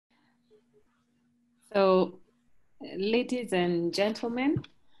So, ladies and gentlemen,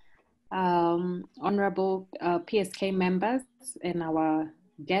 honorable PSK members and our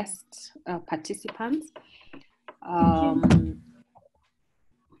guest participants,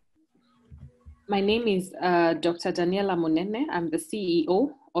 my name is Dr. Daniela Munene. I'm the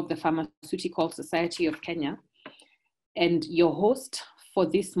CEO of the Pharmaceutical Society of Kenya and your host for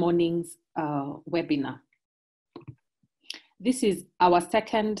this morning's webinar. This is our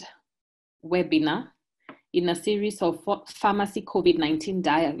second webinar in a series of pharmacy COVID-19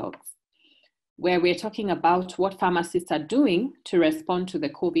 dialogues, where we're talking about what pharmacists are doing to respond to the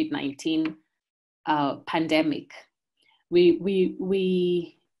COVID-19 pandemic.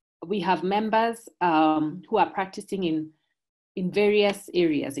 We have members who are practicing in various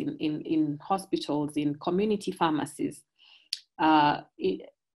areas, in hospitals, in community pharmacies,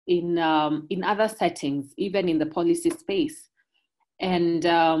 in other settings, even in the policy space. And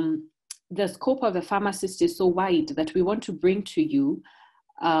the scope of the pharmacist is so wide that we want to bring to you,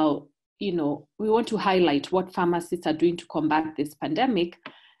 we want to highlight what pharmacists are doing to combat this pandemic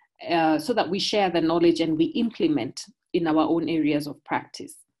so that we share the knowledge and we implement in our own areas of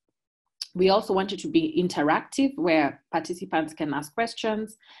practice. We also want it to be interactive, where participants can ask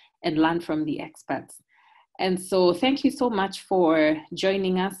questions and learn from the experts. And so thank you so much for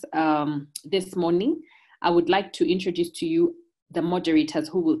joining us this morning. I would like to introduce to you the moderators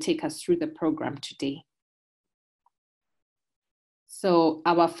who will take us through the program today. So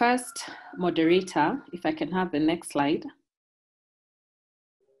our first moderator, if I can have the next slide,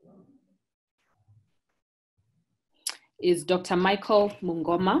 is Dr. Michael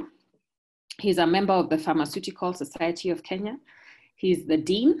Mungoma. He's a member of the Pharmaceutical Society of Kenya. He's the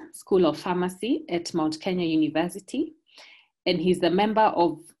Dean, School of Pharmacy at Mount Kenya University, and he's the member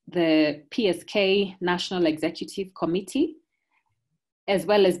of the PSK National Executive Committee, as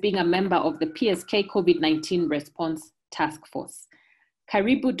well as being a member of the PSK COVID-19 Response Task Force.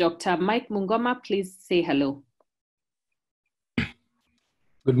 Karibu, Dr. Mike Mungoma, please say hello.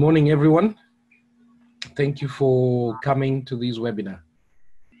 Good morning, everyone. Thank you for coming to this webinar.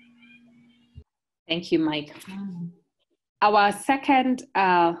 Thank you, Mike. Our second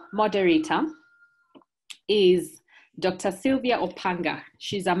moderator is Dr. Sylvia Opanga.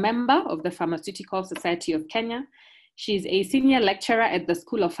 She's a member of the Pharmaceutical Society of Kenya. She's a senior lecturer at the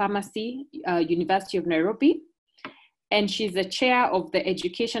School of Pharmacy, University of Nairobi, and she's the chair of the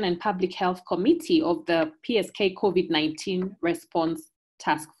Education and Public Health Committee of the PSK COVID-19 Response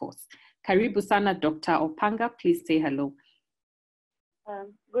Task Force. Karibu sana, Dr. Opanga, please say hello.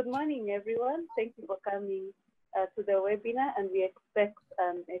 Good morning, everyone. Thank you for coming to the webinar, and we expect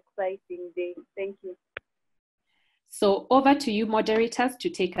an exciting day. Thank you. So over to you, moderators, to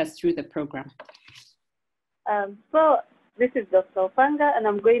take us through the program. So this is Dr. Opanga, and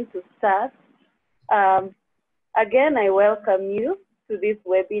I'm going to start. Again, I welcome you to this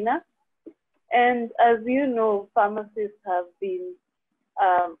webinar. And as you know, pharmacists have been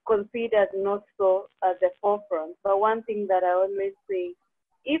considered not so at the forefront. But one thing that I always say,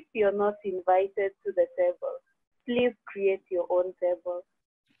 if you're not invited to the table, please create your own table.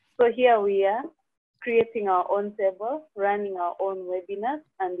 So here we are, creating our own table, running our own webinars,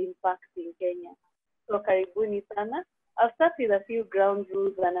 and impacting Kenya. So karibuni sana. I'll start with a few ground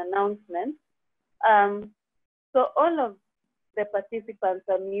rules and announcements. So all of the participants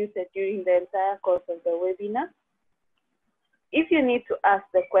are muted during the entire course of the webinar. If you need to ask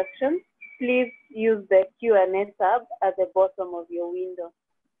the question, please use the Q&A tab at the bottom of your window.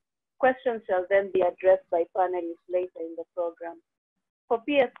 Questions shall then be addressed by panelists later in the program. For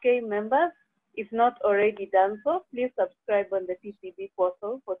PSK members, if not already done so, please subscribe on the PPD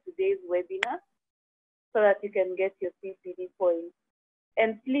portal for today's webinar so that you can get your PPD points.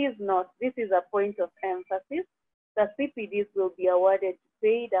 And please note, this is a point of emphasis, that CPDs will be awarded to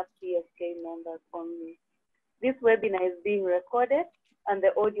paid up PSK members only. This webinar is being recorded and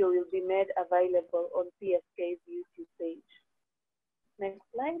the audio will be made available on PSK's YouTube page. Next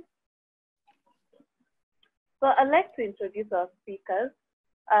slide. So I'd like to introduce our speakers.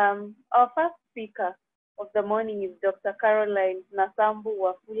 Our first speaker of the morning is Dr. Caroline Nasambu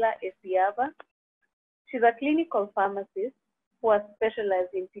Wafula Esiaba. She's a clinical pharmacist who has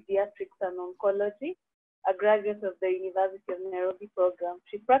specialized in pediatrics and oncology, a graduate of the University of Nairobi program.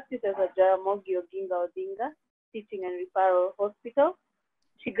 She practices at Jaramogi Oginga Odinga Teaching and Referral Hospital.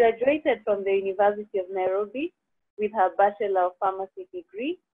 She graduated from the University of Nairobi with her Bachelor of Pharmacy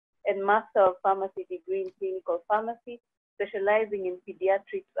degree and Master of Pharmacy degree in Clinical Pharmacy, specializing in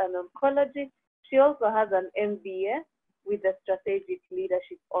pediatrics and oncology. She also has an MBA with a strategic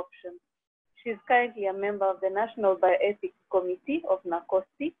leadership option. She's currently a member of the National Bioethics Committee of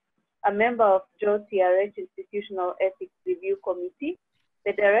NACOSTI a member of Joe TRH Institutional Ethics Review Committee,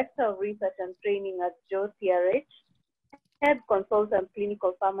 the Director of Research and Training at Joe TRH, Head Consultant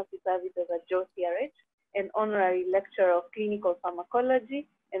Clinical Pharmacy Services at Joe TRH, and Honorary Lecturer of Clinical Pharmacology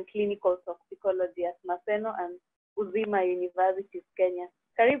and Clinical Toxicology at Maseno and Uzima Universities, Kenya.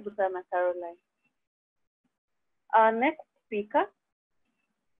 Karibu sana, Caroline. Our next speaker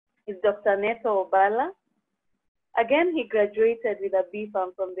is Dr. Neto Obala. Again, he graduated with a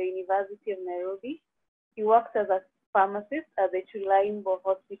B.Pharm from the University of Nairobi. He worked as a pharmacist at the Chulaimbo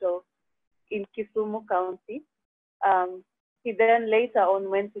Hospital in Kisumu County. He then later on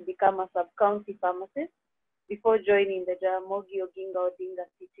went to become a sub-county pharmacist before joining the Jaramogi Oginga Odinga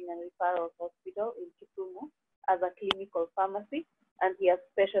Teaching and Referral Hospital in Kisumu as a clinical pharmacy, and he has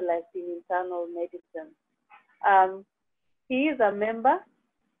specialized in internal medicine. He is a member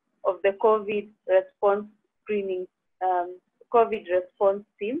of the COVID response screening, COVID response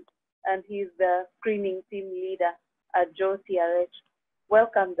team, and he's the screening team leader at Joe TRH.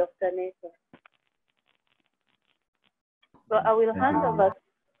 Welcome, Dr. Neto. So I will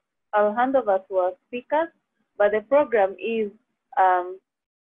I'll hand over to our speakers, but the program is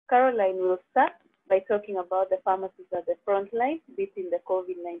Caroline will start by talking about the pharmacies at the front line beating the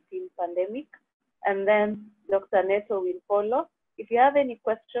COVID-19 pandemic, and then Dr. Neto will follow. If you have any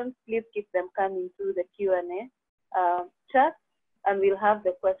questions, please keep them coming through the Q&A chat, and we'll have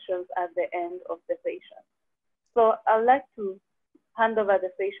the questions at the end of the session. So I'd like to hand over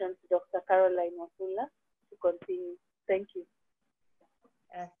the session to Dr. Caroline Wafula to continue. Thank you.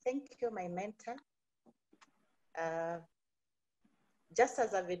 Thank you, my mentor. Just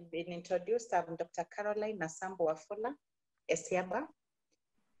as I've been introduced, I'm Dr. Caroline Nasambo Wafula Esiaba.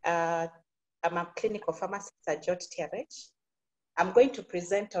 I'm a clinical pharmacist at Joe TRH. I'm going to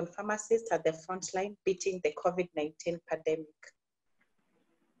present on pharmacists at the front line beating the COVID-19 pandemic.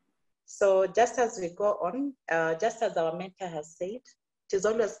 So just as we go on, just as our mentor has said, it is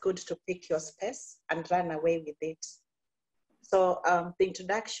always good to pick your space and run away with it. So the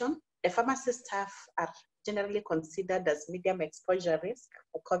introduction, the pharmacy staff are generally considered as medium exposure risk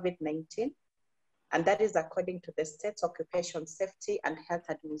for COVID-19, and that is according to the State's Occupation Safety and Health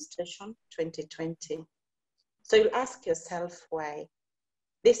Administration 2020. So you ask yourself why.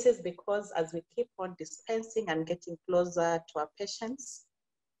 This is because as we keep on dispensing and getting closer to our patients,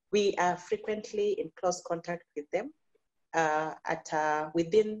 we are frequently in close contact with them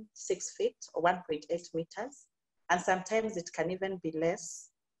within 6 feet or 1.8 meters. And sometimes it can even be less.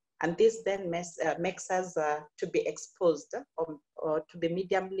 And this then makes us to be exposed or to be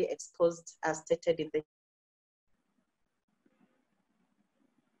mediumly exposed as stated in the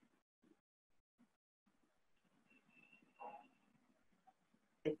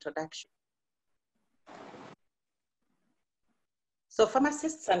introduction. So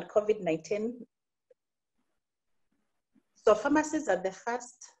pharmacists and COVID-19. So pharmacists are the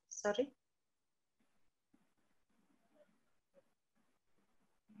first, sorry.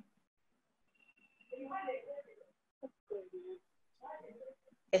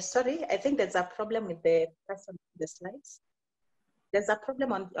 Sorry, I think there's a problem with the person on the slides. There's a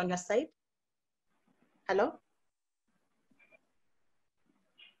problem on your side. Hello?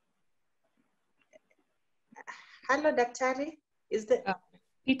 Hello, Daktari. Is the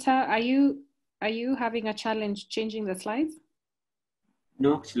Peter, are you having a challenge changing the slides?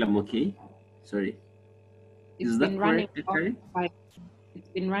 No, actually I'm okay. Sorry. Is that correct, Daktari? It's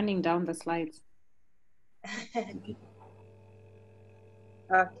been running down the slides. Okay.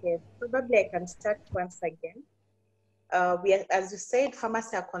 Okay, probably I can start once again. As you said,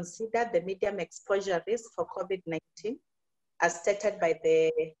 pharmacy are considered the medium exposure risk for COVID-19 as stated by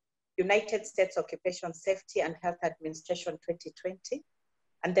the United States Occupation Safety and Health Administration 2020.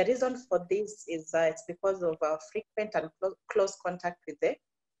 And the reason for this is it's because of our frequent and close contact with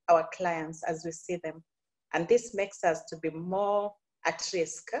our clients as we see them. And this makes us to be more at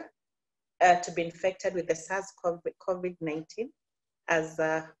risk to be infected with the SARS-CoV-19 as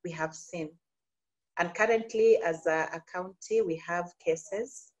we have seen. And currently as a county, we have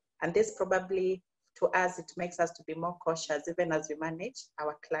cases, and this probably to us, it makes us to be more cautious even as we manage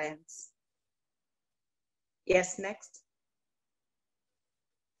our clients. Yes, next.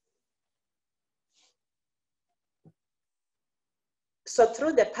 So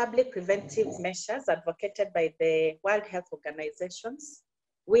through the public preventive measures advocated by the World Health Organizations,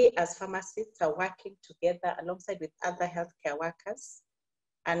 we as pharmacists are working together alongside with other healthcare workers.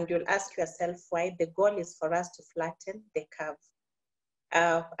 And you'll ask yourself why. The goal is for us to flatten the curve.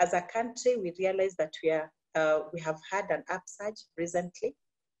 As a country, we realize that we have had an upsurge recently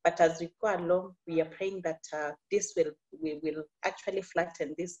But as we go along, we are praying that we will actually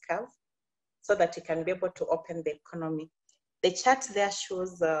flatten this curve so that we can be able to open the economy. The chart there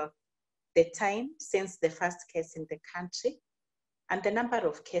shows the time since the first case in the country and the number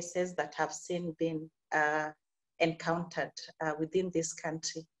of cases that have been encountered within this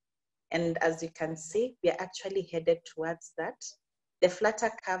country. And as you can see, we are actually headed towards that. The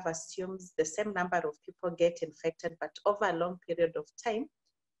flatter curve assumes the same number of people get infected, but over a long period of time,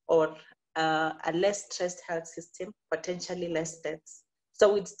 or a less stressed health system, potentially less deaths.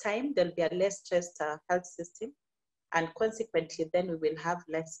 So with time, there'll be a less stressed health system, and consequently, then we will have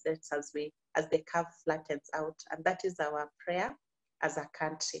less deaths as the curve flattens out. And that is our prayer as a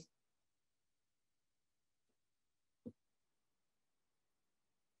country.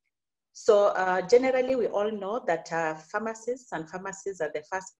 So generally, we all know that pharmacists are the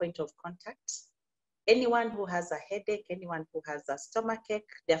first point of contact. Anyone who has a headache, anyone who has a stomachache,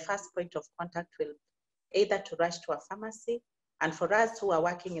 their first point of contact will either to rush to a pharmacy. And for us who are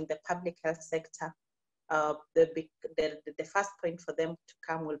working in the public health sector, the first point for them to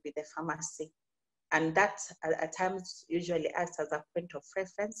come will be the pharmacy. And that at times usually acts as a point of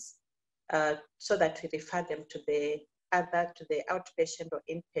reference so that we refer them to the outpatient or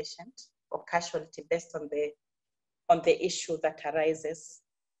inpatient or casualty based on the issue that arises.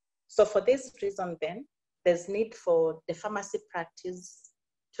 So for this reason then, there's need for the pharmacy practice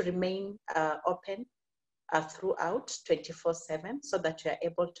to remain open throughout 24/7 so that we are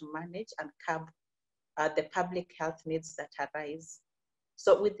able to manage and curb the public health needs that arise.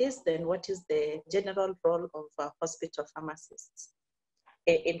 So with this then, what is the general role of hospital pharmacists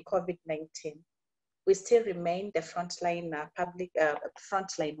in COVID-19? We still remain the frontline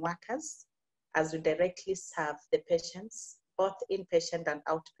frontline workers as we directly serve the patients, both inpatient and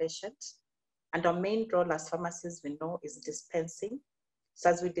outpatient. And our main role as pharmacists, we know, is dispensing. So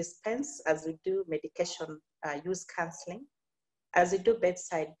as we dispense, as we do medication use counseling, as we do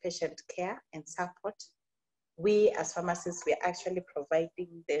bedside patient care and support, we as pharmacists, we are actually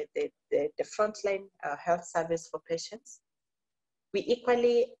providing the frontline health service for patients. We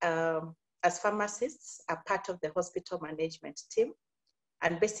equally, as pharmacists, are part of the hospital management team.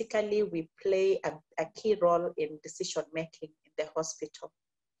 And basically, we play a key role in decision-making in the hospital.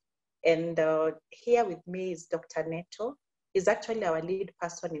 And here with me is Dr. Neto. He's actually our lead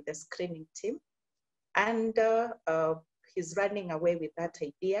person in the screening team. And he's running away with that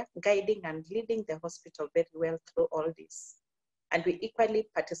idea, guiding and leading the hospital very well through all this. And we equally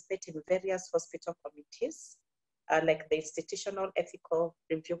participate in various hospital committees, like the institutional ethical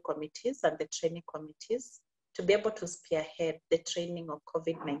review committees and the training committees, to be able to spearhead the training of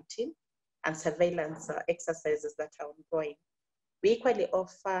COVID-19 and surveillance exercises that are ongoing. We equally are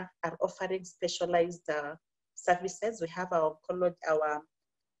offering specialized services. We have our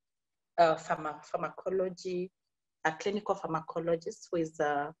pharmacology, a clinical pharmacologist who is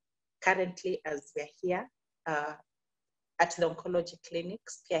currently, as we're here, at the oncology clinic,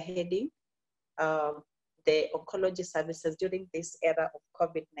 spearheading the oncology services during this era of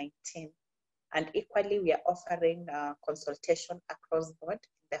COVID-19. And equally, we are offering consultation across board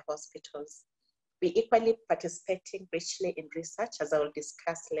in the hospitals. We equally participating richly in research, as I will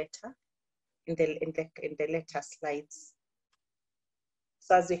discuss later in the later slides.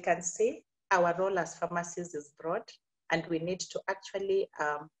 So as we can see, our role as pharmacists is broad, and we need to actually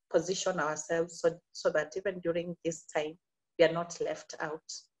position ourselves so that even during this time, we are not left out.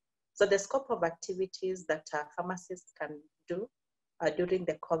 So the scope of activities that pharmacists can do during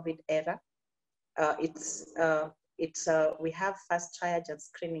the COVID era, we have first triage and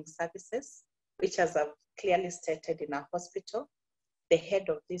screening services, which as I've clearly stated in our hospital. The head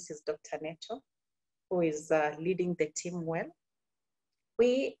of this is Dr. Neto, who is leading the team well.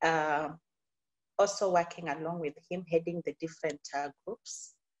 We are also working along with him, heading the different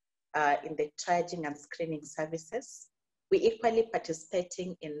groups in the triaging and screening services. We equally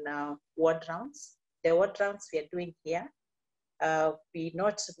participating in ward rounds. The ward rounds we are doing here,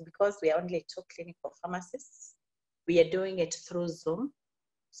 because we are only 2 clinical pharmacists, we are doing it through Zoom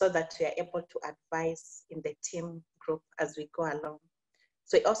so that we are able to advise in the team group as we go along.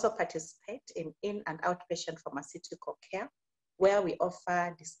 So we also participate in and outpatient pharmaceutical care, where we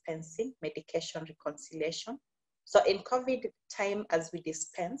offer dispensing, medication reconciliation. So in COVID time, as we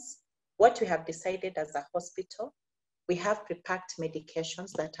dispense, what we have decided as a hospital, we have pre-packed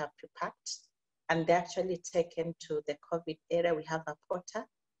medications that are pre-packed, and they're actually taken to the COVID area. We have a porter.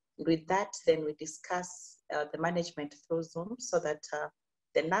 With that, then we discuss the management through Zoom so that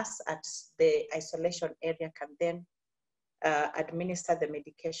the nurse at the isolation area can then administer the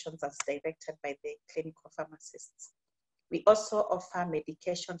medications as directed by the clinical pharmacists. We also offer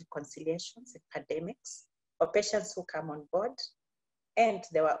medication reconciliations in pandemics for patients who come on board and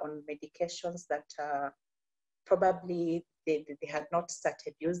they were on medications that probably they had not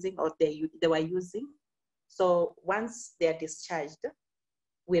started using or they were using. So once they are discharged,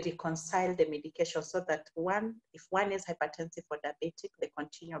 we reconcile the medication so that if one is hypertensive or diabetic, they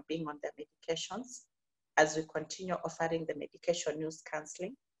continue being on their medications as we continue offering the medication use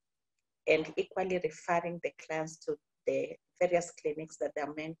counseling and equally referring the clients to the various clinics that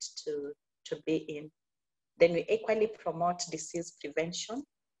they're meant to be in. Then we equally promote disease prevention.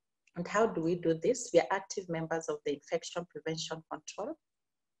 And how do we do this? We are active members of the Infection Prevention Control.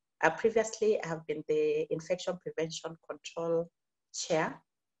 Previously, I have been the Infection Prevention Control Chair.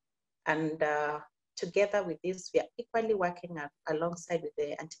 And together with this, we are equally working alongside with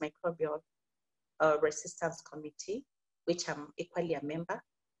the Antimicrobial Resistance Committee, which I'm equally a member,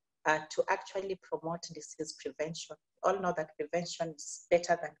 to actually promote disease prevention. We all know that prevention is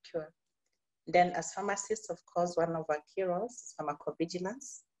better than cure. Then as pharmacists, of course, one of our key roles is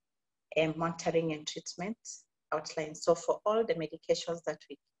pharmacovigilance and monitoring and treatment outline. So for all the medications that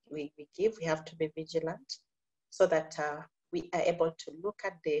we give, we have to be vigilant so that we are able to look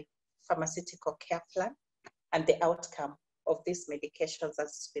at the pharmaceutical care plan and the outcome of these medications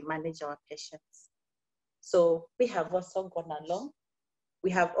as we manage our patients. So we have also gone along. We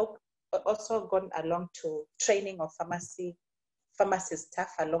have also gone along to training of pharmacy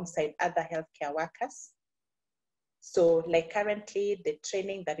staff alongside other healthcare workers. So like currently the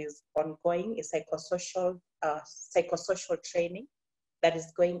training that is ongoing is psychosocial training that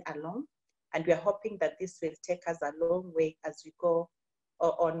is going along. And we are hoping that this will take us a long way as we go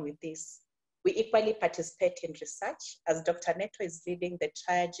on with this. We equally participate in research as Dr. Neto is leading the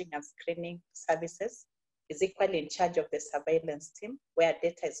triaging and screening services, is equally in charge of the surveillance team where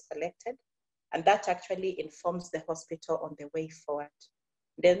data is collected. And that actually informs the hospital on the way forward.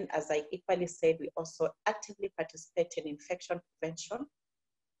 Then, as I equally said, we also actively participate in infection prevention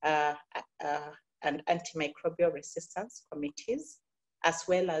and antimicrobial resistance committees, as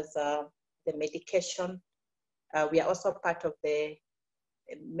well as the medication. We are also part of the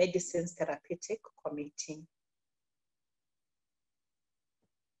medicines therapeutic committee.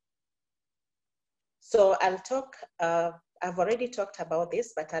 So I'll talk, I've already talked about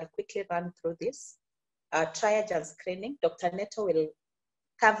this, but I'll quickly run through this. Triage and screening, Dr. Neto will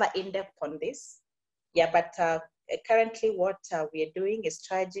cover in-depth on this. Yeah, but currently what we are doing is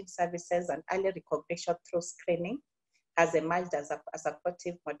triaging services and early recognition through screening has emerged as a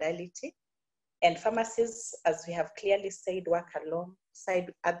supportive modality. And pharmacists, as we have clearly said, work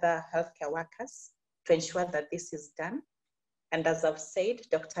alongside other healthcare workers to ensure that this is done. And as I've said,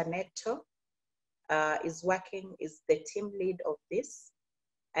 Dr. Neto is the team lead of this.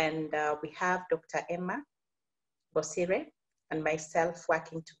 And we have Dr. Emma Bosire and myself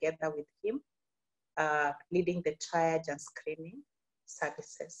working together with him, leading the triage and screening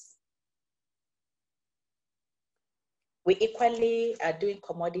services. We equally are doing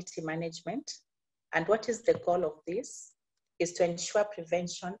commodity management. And what is the goal of this? Is to ensure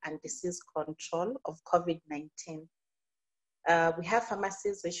prevention and disease control of COVID-19. We have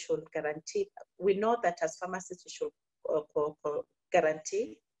pharmacies we should guarantee. We know that as pharmacists we should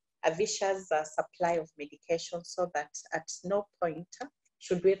guarantee a vicious supply of medication so that at no point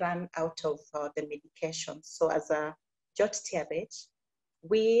should we run out of the medication. So as a JOT-TRH,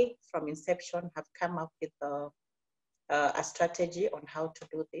 we from inception have come up with a strategy on how to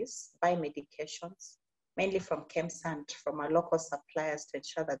do this, buy medications, mainly from KEMSA and from our local suppliers to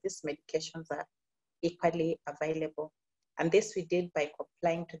ensure that these medications are equally available. And this we did by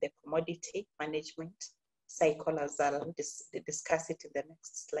complying to the commodity management cycle, as I'll discuss it in the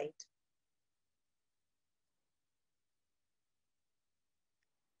next slide.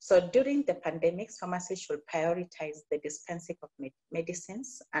 So during the pandemics, pharmacies should prioritize the dispensing of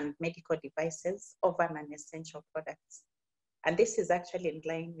medicines and medical devices over non-essential products. And this is actually in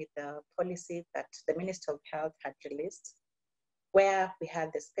line with the policy that the Minister of Health had released, where we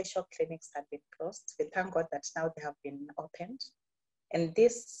had the special clinics had been closed. We thank God that now they have been opened. And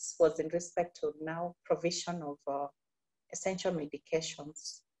this was in respect to now provision of essential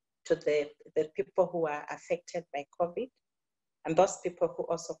medications to the people who are affected by COVID and those people who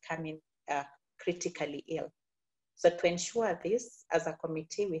also come in critically ill. So to ensure this, as a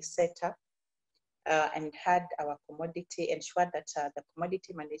committee, we set up and had our commodity, ensured that the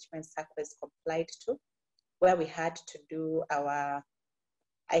commodity management circle is complied to, where we had to do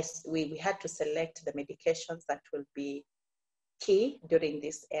we had to select the medications that will be key during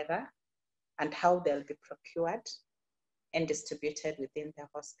this era and how they'll be procured and distributed within the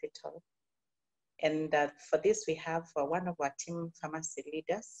hospital. And for this, we have one of our team pharmacy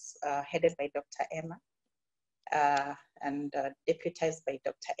leaders, headed by Dr. Emma, and deputized by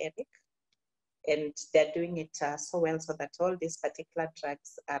Dr. Eric. And they're doing it so well so that all these particular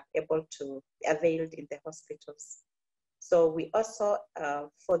drugs are able to be availed in the hospitals. So we also,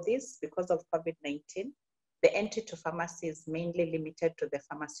 for this, because of COVID-19, the entry to pharmacy is mainly limited to the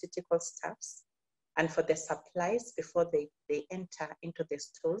pharmaceutical staffs. And for the supplies, before they enter into the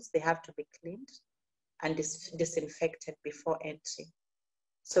stores, they have to be cleaned and disinfected before entry.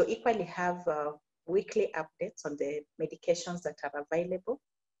 So equally have weekly updates on the medications that are available.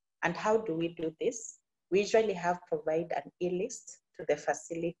 And how do we do this? We usually provide an e-list to the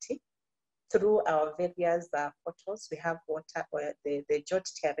facility through our various portals. We have the Jot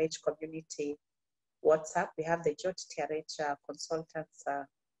TRH community WhatsApp. We have the Jot TRH consultants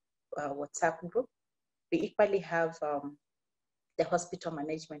WhatsApp group. We equally have the hospital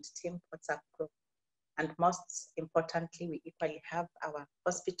management team WhatsApp group. And most importantly, we equally have our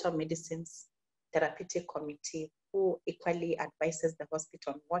hospital medicines therapeutic committee who equally advises the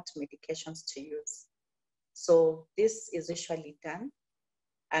hospital on what medications to use. So this is usually done.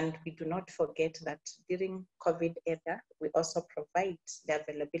 And we do not forget that during COVID era, we also provide the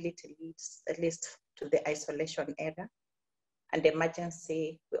availability list to the isolation area and the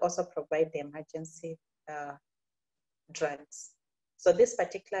emergency. We also provide the emergency drugs. So these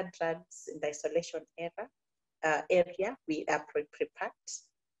particular drugs in the isolation area, we are pre-packed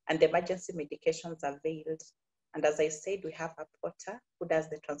and the emergency medications are veiled. And as I said, we have a porter who does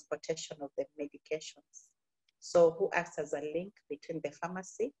the transportation of the medications. So who acts as a link between the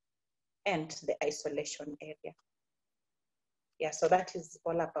pharmacy and the isolation area. Yeah, so that is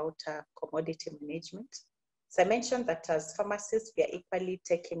all about commodity management. So I mentioned that as pharmacists, we are equally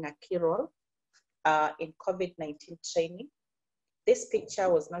taking a key role in COVID-19 training. This picture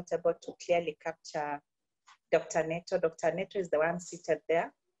was not able to clearly capture Dr. Neto. Dr. Neto is the one seated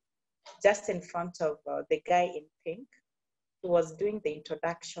there, just in front of the guy in pink, who was doing the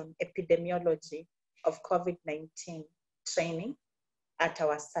introduction epidemiology of COVID-19 training at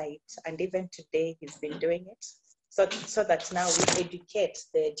our site. And even today, he's been doing it. So that now we educate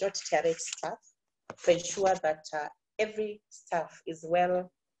the Jot TRH staff to ensure that every staff is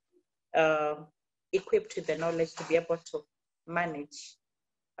well equipped with the knowledge to be able to manage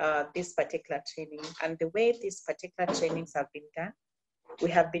this particular training. And the way these particular trainings have been done, we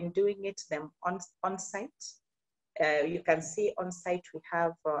have been doing them on site. You can see on site we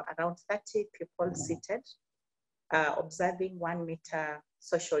have around 30 people seated, observing 1 meter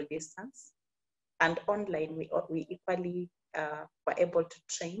social distance. And online, we equally were able to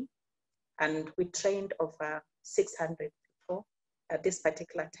train, and we trained over 600 people at this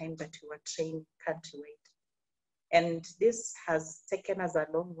particular time that we were training countrywide. And this has taken us a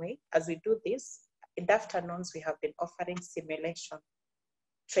long way. As we do this, in the afternoons, we have been offering simulation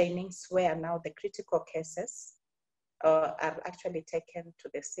trainings where now the critical cases are actually taken to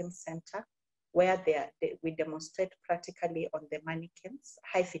the SIM center, where we demonstrate practically on the mannequins,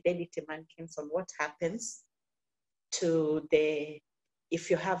 high fidelity mannequins, on what happens to if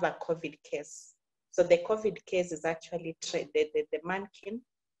you have a COVID case. So the COVID case is actually, the mannequin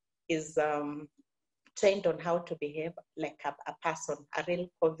is trained on how to behave like a person, a real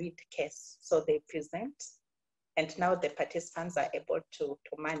COVID case. So they present, and now the participants are able to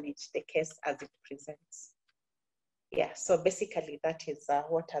manage the case as it presents. Yeah, so basically that is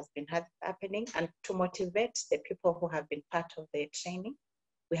what has been happening. And to motivate the people who have been part of the training,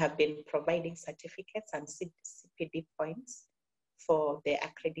 we have been providing certificates and CPD points for the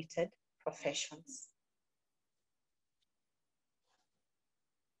accredited professions.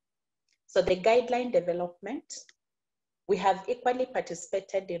 So the guideline development, we have equally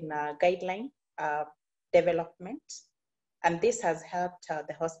participated in guideline development, and this has helped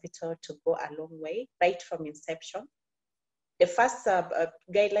the hospital to go a long way right from inception. The first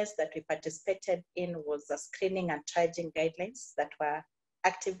guidelines that we participated in was the screening and triaging guidelines that were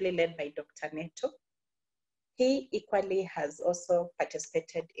actively led by Dr. Neto. He equally has also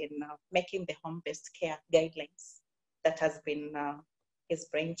participated in making the home-based care guidelines that has been his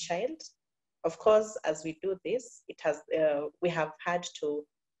brainchild. Of course, as we do this, we have had to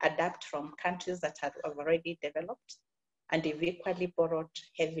adapt from countries that have already developed, and we've equally borrowed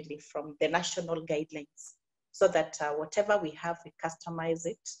heavily from the national guidelines, so that whatever we have, we customize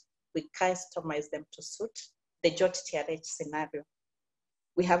it. We customize them to suit the Jot TRH scenario.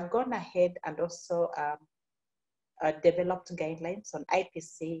 We have gone ahead and also developed guidelines on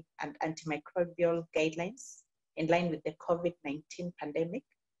IPC and antimicrobial guidelines in line with the COVID-19 pandemic.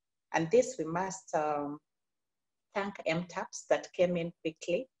 And this we must thank MTAPs that came in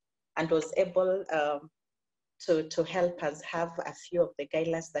quickly and was able to help us have a few of the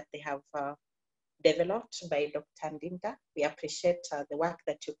guidelines that they have developed by Dr. Ndinda. We appreciate the work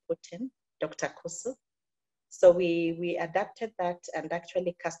that you put in, Dr. Kusu. So we adapted that and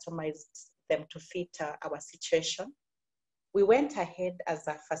actually customized them to fit our situation. We went ahead as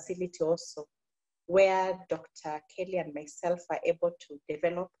a facility also, where Dr. Kelly and myself are able to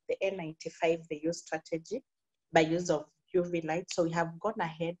develop the N95 reuse strategy by use of UV light. So we have gone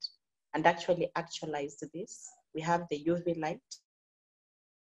ahead and actually actualized this. We have the UV light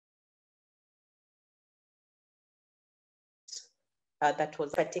that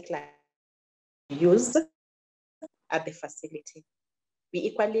was particularly used at the facility. We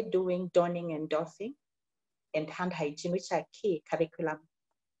equally doing donning and doffing and hand hygiene, which are key curriculum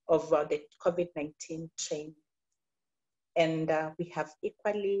of the COVID-19 training. And we have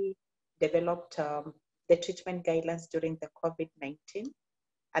equally developed the treatment guidelines during the COVID-19.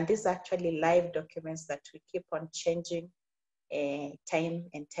 And these are actually live documents that we keep on changing time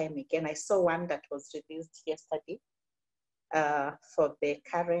and time again. I saw one that was released yesterday for the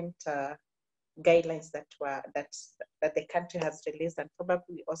current guidelines that the country has released, and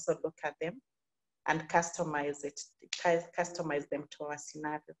probably also look at them and customize them to our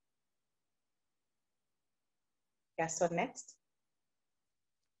scenario. Yeah, so next.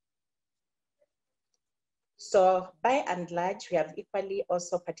 So by and large, we have equally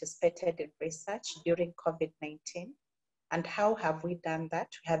also participated in research during COVID-19. And how have we done that?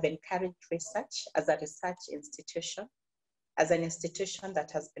 We have encouraged research as a research institution, as an institution that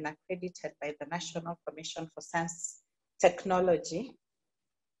has been accredited by the National Commission for Science, Technology,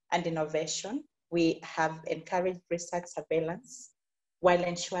 and Innovation. We have encouraged research surveillance while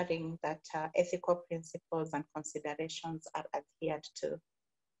ensuring that ethical principles and considerations are adhered to,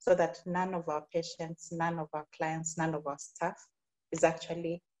 so that none of our patients, none of our clients, none of our staff is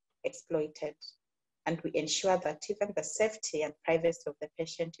actually exploited. And we ensure that even the safety and privacy of the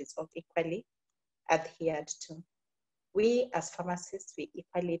patient is equally adhered to. We as pharmacists, we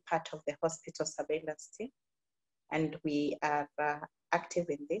equally part of the hospital surveillance team, and we are active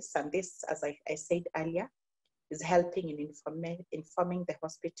in this. And this, as I said earlier, is helping in informing the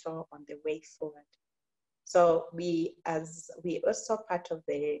hospital on the way forward. So we also part of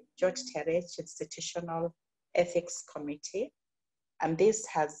the George TRH Institutional Ethics Committee, and this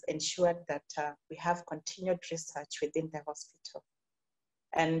has ensured that we have continued research within the hospital.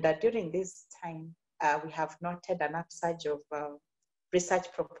 And during this time, we have noted an upsurge of research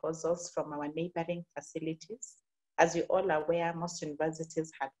proposals from our neighboring facilities. As you all are aware, most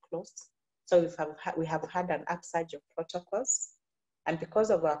universities had closed. So we have had an upsurge of protocols. And because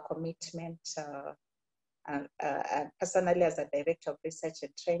of our commitment, personally as a director of research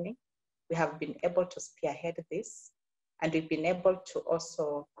and training, we have been able to spearhead this. And we've been able to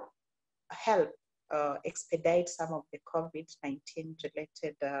also help expedite some of the COVID-19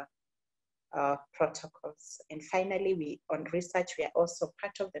 related protocols. And finally, on research, we are also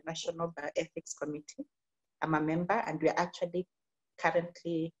part of the National Bioethics Committee. I'm a member, and we are actually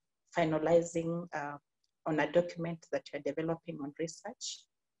currently finalizing on a document that we are developing on research,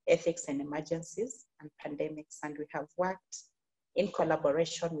 ethics and emergencies, and pandemics. And we have worked in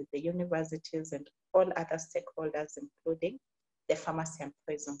collaboration with the universities and all other stakeholders, including the Pharmacy and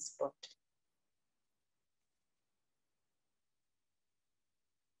Poisons Board.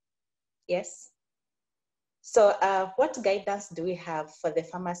 Yes. So what guidance do we have for the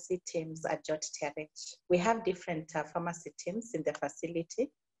pharmacy teams at George TRH? We have different pharmacy teams in the facility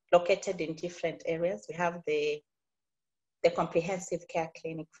located in different areas. We have the comprehensive care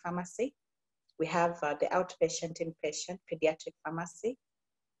clinic pharmacy. We have the outpatient, inpatient, pediatric pharmacy,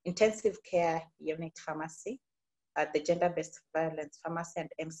 intensive care unit pharmacy, the gender-based violence pharmacy, and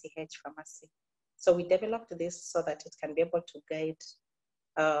MCH pharmacy. So we developed this so that it can be able to guide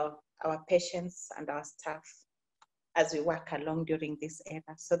our patients and our staff as we work along during this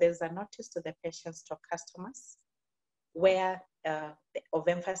era. So there's a notice to the patients, to customers, where of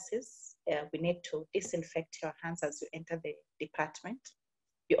emphasis, we need to disinfect your hands as you enter the department.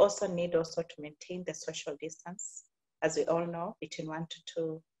 You also need to maintain the social distance, as we all know, between 1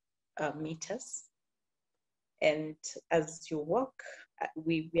 to 2 meters. And as you walk,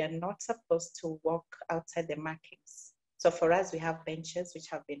 we are not supposed to walk outside the markings. So for us, we have benches which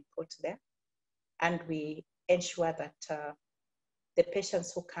have been put there, and we ensure that the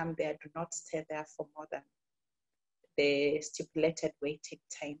patients who come there do not stay there for more than the stipulated waiting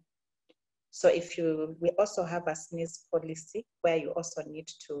time. So we also have a sneeze policy where you also need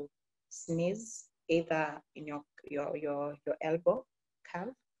to sneeze either in your elbow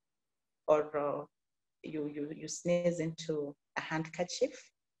curve, or you sneeze into a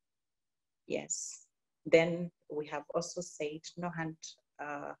handkerchief, Yes. Then we have also said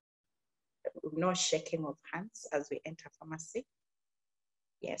no shaking of hands as we enter pharmacy.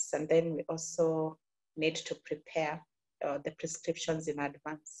 Yes, and then we also need to prepare the prescriptions in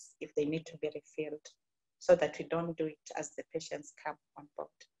advance if they need to be refilled, so that we don't do it as the patients come on board.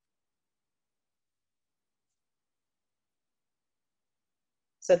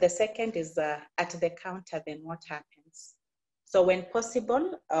 So the second is at the counter, then what happens? So when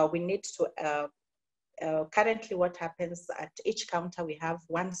possible, we need to, currently what happens at each counter, we have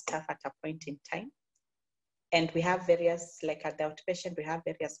one staff at a point in time. And we have various, like at the outpatient, we have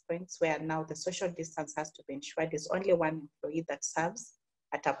various points where now the social distance has to be ensured. There's only one employee that serves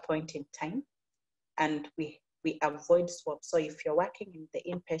at a point in time. And we avoid swap. So if you're working in the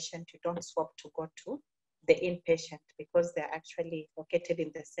inpatient, you don't swap to go to the inpatient because they're actually located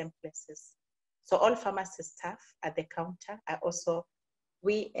in the same places. So all pharmacy staff at the counter are also,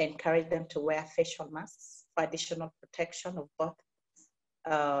 we encourage them to wear facial masks for additional protection of both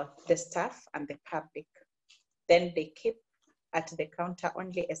the staff and the public. Then they keep at the counter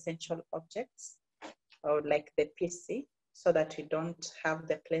only essential objects, or like the PC, so that we don't have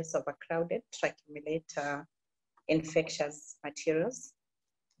the place overcrowded to accumulate infectious materials.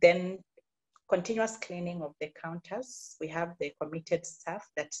 Then continuous cleaning of the counters. We have the committed staff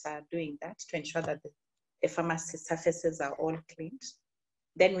that are doing that to ensure that the pharmacy surfaces are all cleaned.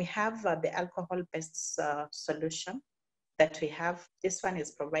 Then we have the alcohol-based solution that we have. This one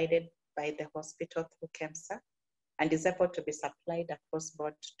is provided by the hospital through KEMSA and is able to be supplied across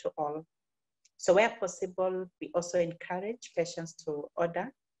board to all. So where possible, we also encourage patients to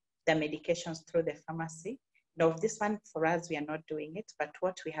order their medications through the pharmacy. Now, this one for us, we are not doing it, but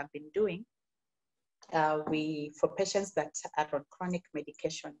what we have been doing, for patients that are on chronic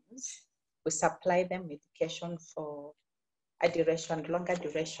medication use, we supply them medication for a duration, longer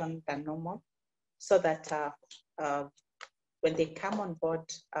duration than normal, so that when they come on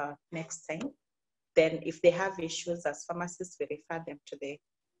board next time, then if they have issues as pharmacists, we refer them to the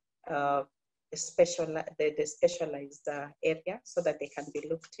specialized area so that they can be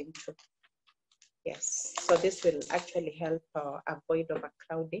looked into. Yes, so this will actually help avoid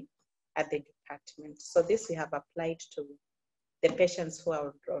overcrowding at the department. So this we have applied to the patients who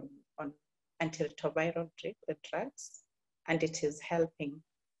are on antiretroviral drugs, and it is helping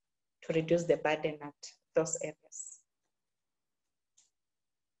to reduce the burden at those areas.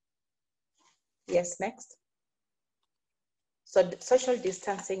 Yes, next. So social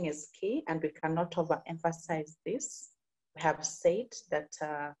distancing is key, and we cannot overemphasize this. We have said that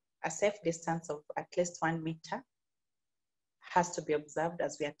a safe distance of at least 1 meter has to be observed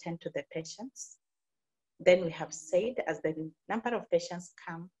as we attend to the patients. Then we have said as the number of patients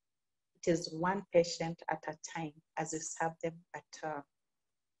come, it is one patient at a time as we serve them at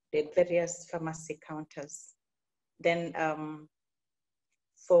the various pharmacy counters. Then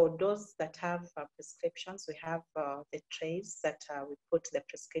for those that have prescriptions, we have the trays that we put the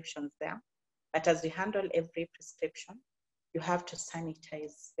prescriptions there. But as we handle every prescription, you have to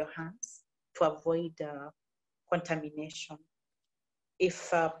sanitize your hands to avoid contamination. If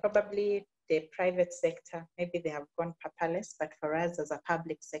probably the private sector, maybe they have gone paperless, but for us as a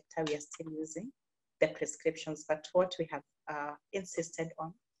public sector, we are still using the prescriptions. But what we have insisted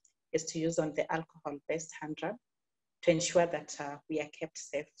on is to use on the alcohol-based hand rub to ensure that we are kept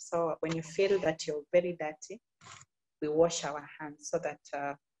safe. So when you feel that you're very dirty, we wash our hands so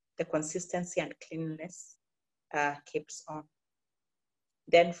that the consistency and cleanliness keeps on.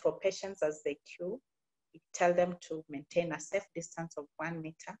 Then for patients as they queue, we tell them to maintain a safe distance of 1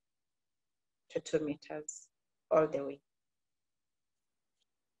 meter to 2 meters all the way.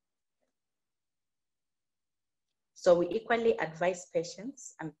 So we equally advise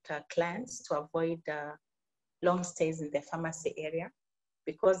patients and clients to avoid long stays in the pharmacy area,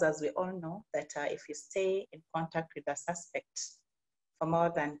 because as we all know that if you stay in contact with a suspect for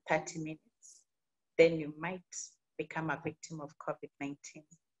more than 30 minutes, then you might become a victim of COVID-19.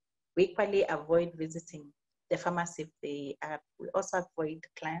 We equally avoid visiting the pharmacy if they are. We also avoid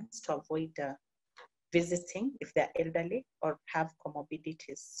clients to avoid visiting if they're elderly or have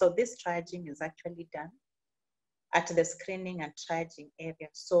comorbidities. So this triaging is actually done at the screening and triaging area.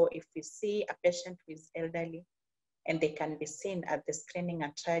 So if we see a patient who is elderly and they can be seen at the screening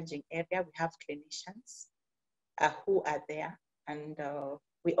and triaging area, we have clinicians who are there, and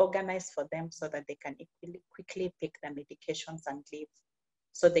we organize for them so that they can quickly pick the medications and leave.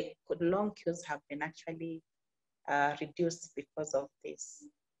 So the long queues have been actually reduced because of this.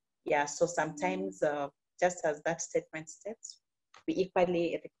 Yeah, so sometimes, just as that statement states, we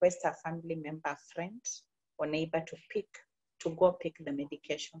equally request a family member, friend, or neighbor to pick to go pick the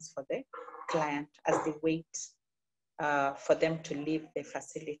medications for the client as they wait for them to leave the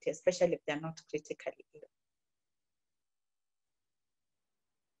facility, especially if they're not critically ill.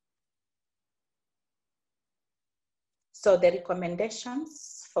 So the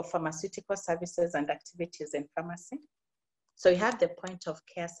recommendations for pharmaceutical services and activities in pharmacy. So we have the point of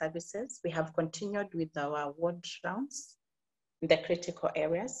care services. We have continued with our ward rounds in the critical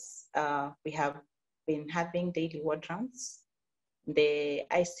areas. We have been having daily ward rounds, the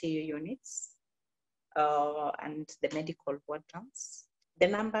ICU units, and the medical ward rounds. The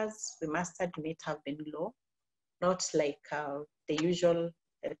numbers, we must admit, have been low, not like the usual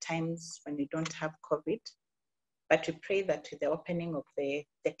times when we don't have COVID, but we pray that with the opening of the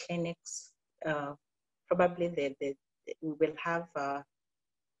clinics, probably we will have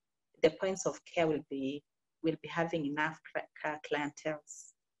the points of care will be having enough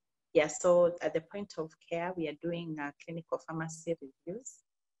clienteles. Yeah, so at the point of care, we are doing clinical pharmacy reviews,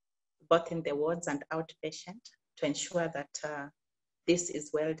 both in the wards and outpatient, to ensure that this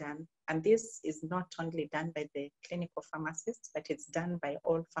is well done. And this is not only done by the clinical pharmacists, but it's done by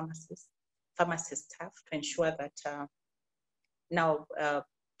all pharmacy staff to ensure that now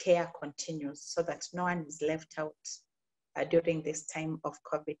care continues so that no one is left out during this time of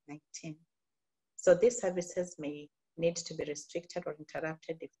COVID-19. So these services may need to be restricted or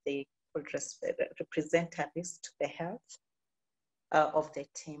interrupted if they could represent a risk to the health of the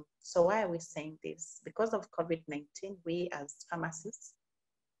team. So why are we saying this? Because of COVID-19, we as pharmacists,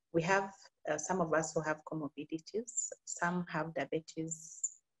 we have some of us who have comorbidities, some have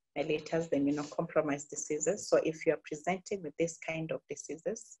diabetes mellitus, the immunocompromised diseases. So if you're presenting with this kind of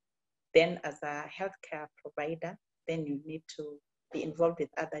diseases, then as a healthcare provider, then you need to be involved with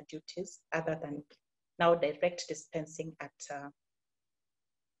other duties other than now direct dispensing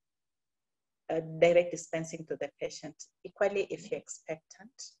direct dispensing to the patient. Equally, if you're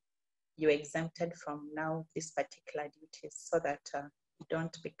expectant, you're exempted from now these particular duties so that you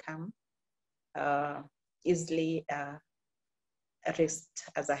don't become easily risked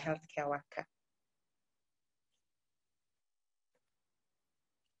as a healthcare worker.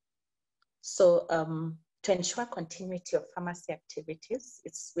 So to ensure continuity of pharmacy activities,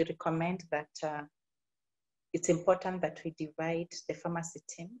 we recommend that it's important that we divide the pharmacy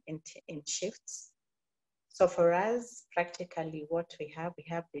team in shifts. So for us, practically what we have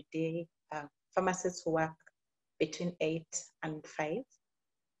the day pharmacists who work between 8 and 5.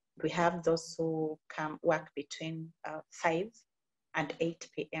 We have those who work between 5 and 8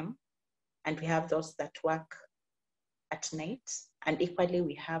 p.m. And we have those that work at night. And equally,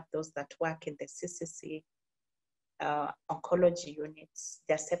 we have those that work in the CCC oncology units.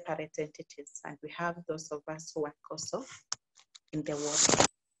 They're separate entities. And we have those of us who work also in the ward.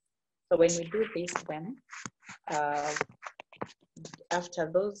 So when we do this, then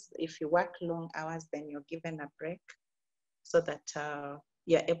after those, if you work long hours, then you're given a break so that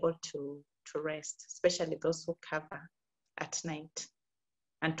you're able to rest, especially those who cover at night,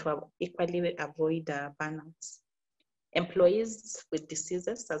 and to equally avoid burnouts. Employees with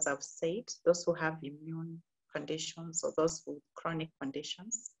diseases, as I've said, those who have immune conditions or those with chronic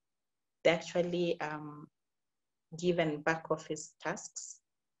conditions, they're actually given back office tasks.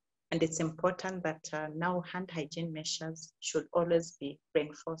 And it's important that now hand hygiene measures should always be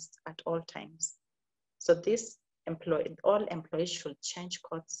reinforced at all times. So all employees should change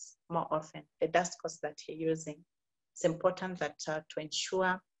coats more often. The dust coats that you're using, it's important that to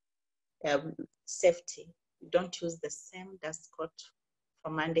ensure safety, you don't use the same dust coat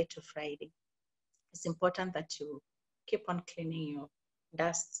from Monday to Friday. It's important that you keep on cleaning your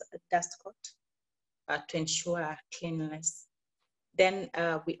dust coat to ensure cleanliness. Then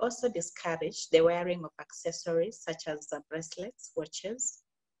we also discourage the wearing of accessories such as bracelets, watches,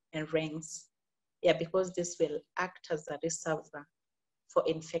 and rings. Yeah, because this will act as a reservoir for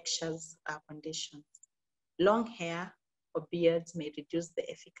infectious conditions. Long hair or beards may reduce the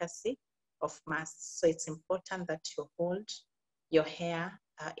efficacy of masks. So it's important that you hold your hair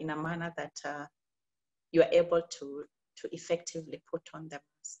in a manner that you are able to effectively put on the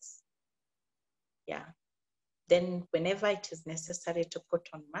masks. Yeah. Then whenever it is necessary to put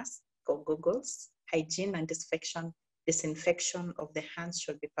on masks or goggles, hygiene and disinfection of the hands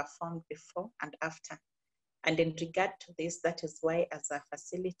should be performed before and after. And in regard to this, that is why as a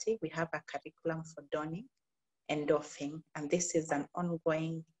facility, we have a curriculum for donning and doffing. And this is an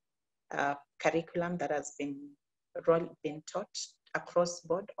ongoing curriculum that has been taught across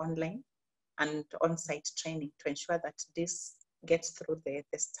board online and on-site training to ensure that this gets through the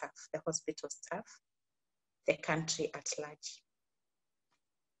staff, the hospital staff, the country at large.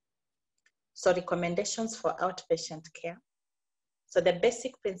 So recommendations for outpatient care. So the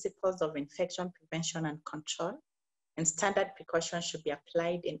basic principles of infection prevention and control and standard precautions should be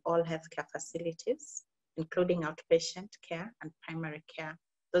applied in all healthcare facilities, including outpatient care and primary care.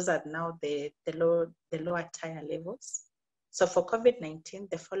 Those are now the lower tier levels. So for COVID-19,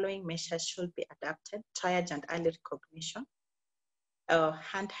 the following measures should be adapted: triage and early recognition,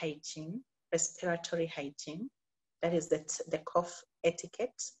 hand hygiene, respiratory hygiene, that is the cough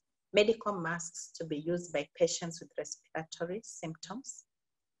etiquette, medical masks to be used by patients with respiratory symptoms.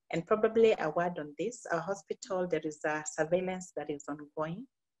 And probably a word on this, our hospital, there is a surveillance that is ongoing,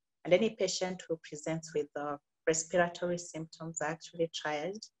 and any patient who presents with respiratory symptoms are actually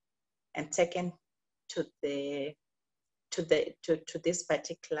triaged and taken to this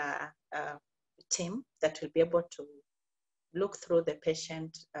particular team that will be able to look through the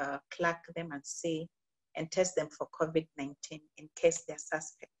patient, clock them and see and test them for COVID-19 in case they're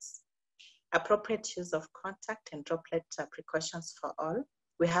suspects. Appropriate use of contact and droplet precautions for all.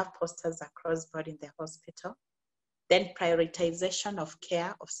 We have posters across board in the hospital. Then prioritization of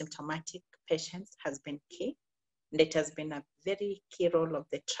care of symptomatic patients has been key. And it has been a very key role of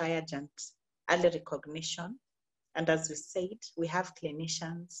the triage and early recognition. And as we said, we have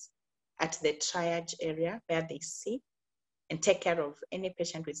clinicians at the triage area where they see and take care of any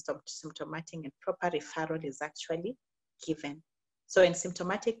patient with symptomatic, and proper referral is actually given. So when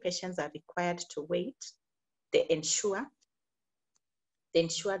symptomatic patients are required to wait, they ensure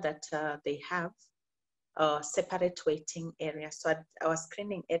that they have separate waiting areas. So at our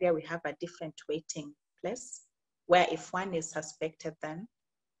screening area, we have a different waiting place where if one is suspected, then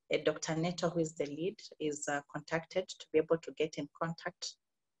Dr. Neto, who is the lead, is contacted to be able to get in contact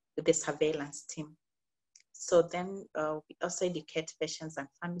with the surveillance team. So then we also educate patients and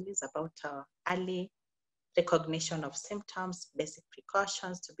families about early recognition of symptoms, basic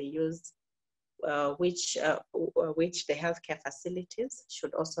precautions to be used, which the healthcare facilities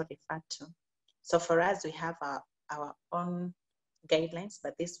should also refer to. So for us, we have our own guidelines,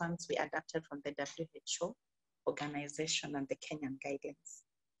 but these ones we adapted from the WHO organization and the Kenyan guidelines.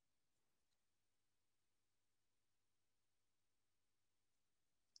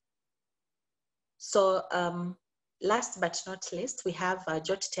 So last but not least, we have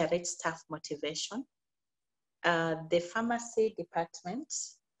JOT-TRH staff motivation. The pharmacy department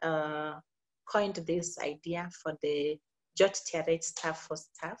coined this idea for the JOT-TRH staff for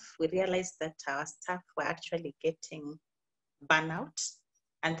staff. We realized that our staff were actually getting burnout,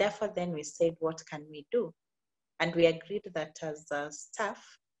 and therefore then we said, what can we do? And we agreed that as a staff,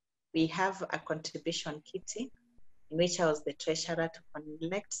 we have a contribution kitty in which I was the treasurer to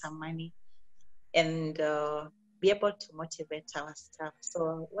collect some money and be able to motivate our staff.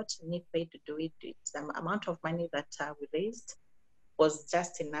 So what unique way to do it, the amount of money that we raised was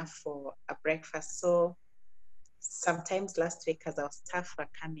just enough for a breakfast. So sometimes last week as our staff were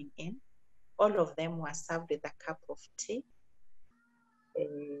coming in, all of them were served with a cup of tea,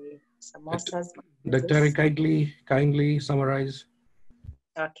 samosas. Dr. kindly summarize.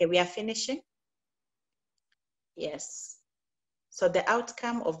 Okay, we are finishing. Yes. So the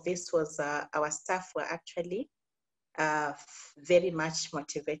outcome of this was our staff were actually very much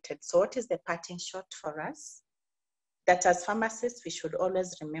motivated. So what is the parting shot for us? That as pharmacists, we should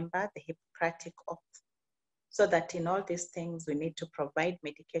always remember the Hippocratic Oath, so that in all these things, we need to provide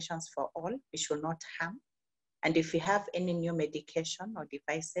medications for all. We should not harm. And if we have any new medication or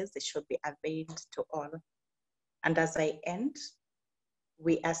devices, they should be availed to all. And as I end,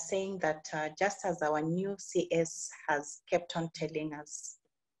 we are saying that just as our new CS has kept on telling us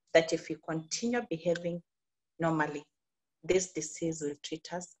that if we continue behaving normally, this disease will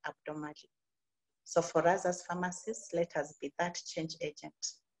treat us abnormally. So for us as pharmacists, let us be that change agent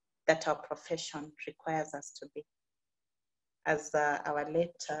that our profession requires us to be. As our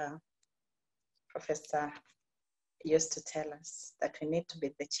late professor used to tell us, that we need to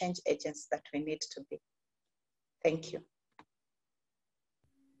be the change agents that we need to be. Thank you.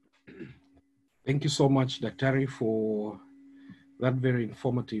 Thank you so much, Dr. for that very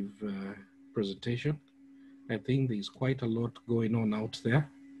informative presentation. I think there's quite a lot going on out there.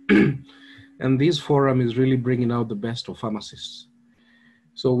 And this forum is really bringing out the best of pharmacists.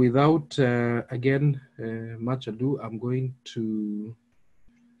 So without, much ado, I'm going to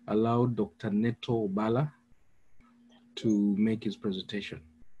allow Dr. Neto Obala to make his presentation.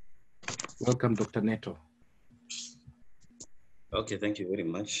 Welcome, Dr. Neto. Okay, thank you very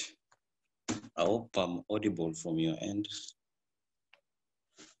much. I hope I'm audible from your end.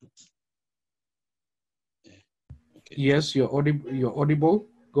 Okay. Yes, you're audible.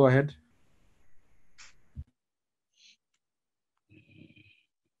 Go ahead.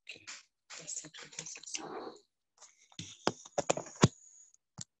 Okay.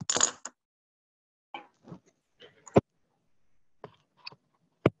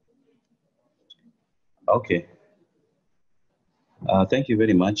 Okay. Thank you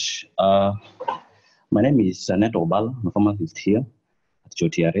very much. My name is Neto Obal. I'm a pharmacist here at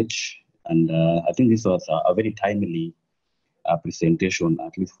JOTRH. And I think this was a very timely presentation,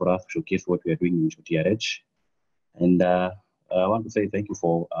 at least for us to showcase what we are doing in JOTRH. And I want to say thank you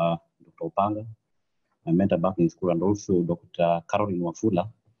for Dr. Opanga, my mentor back in school, and also Dr. Caroline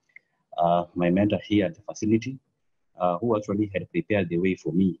Wafula, my mentor here at the facility, who actually had prepared the way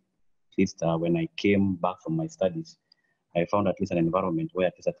for me, at least when I came back from my studies. I found at least an environment where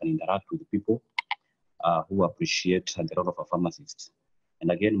at least I can interact with people who appreciate the role of a pharmacist.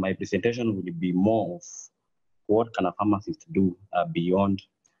 And again, my presentation will be more of what can a pharmacist do beyond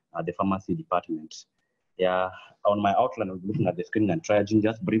the pharmacy department. Yeah, on my outline, I'll be looking at the screening and triaging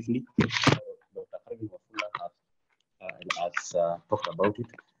just briefly. Dr. Karim has talked about it.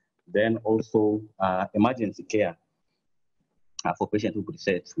 Then also emergency care for patients who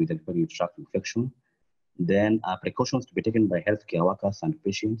present with respiratory tract infection. Then precautions to be taken by healthcare workers and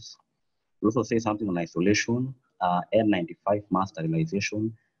patients. We also say something on isolation, N95 mask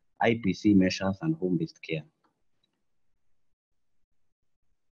sterilization, IPC measures, and home-based care.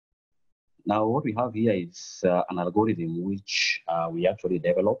 Now, what we have here is an algorithm which we actually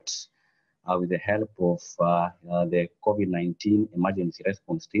developed with the help of the COVID-19 emergency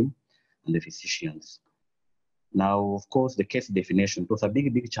response team and the physicians. Now, of course, the case definition, it was a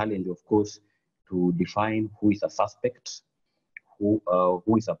big challenge, of course, to define who is a suspect, who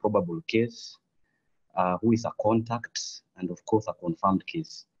is a probable case, who is a contact, and of course, a confirmed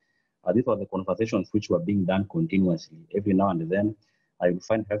case. These were the conversations which were being done continuously. Every now and then, I will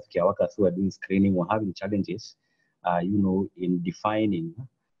find healthcare workers who are doing screening or having challenges, in defining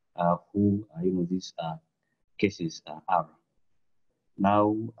who, these cases are.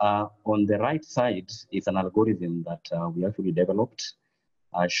 Now, on the right side is an algorithm that we actually developed,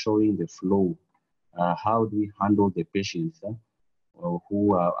 showing the flow. How do we handle the patients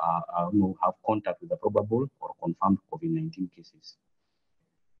who have contact with the probable or confirmed COVID-19 cases?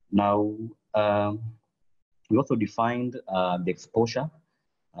 Now, we also defined the exposure,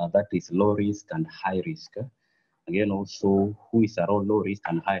 that is low risk and high risk. Again, also who is around low risk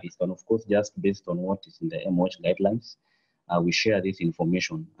and high risk. And of course, just based on what is in the MOH guidelines, we share this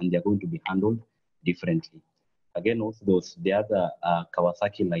information and they're going to be handled differently. Again, also the other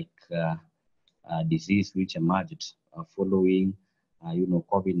Kawasaki-like disease which emerged following,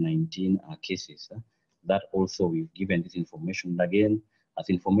 COVID-19 cases, that also we've given this information. And again, as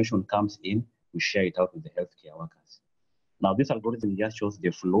information comes in, we share it out with the healthcare workers. Now, this algorithm just shows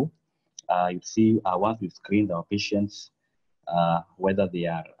the flow. You see, once we've screened our patients, whether they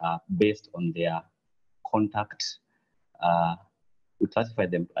are based on their contact, we classify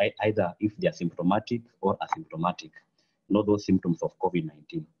them either if they are symptomatic or asymptomatic, not those symptoms of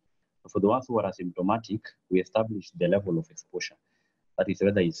COVID-19. So for the ones who are asymptomatic, we establish the level of exposure. That is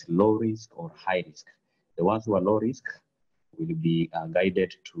whether it's low risk or high risk. The ones who are low risk will be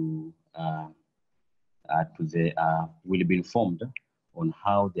guided to will be informed on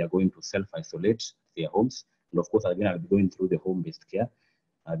how they are going to self-isolate their homes. And of course, again, I'll be going through the home-based care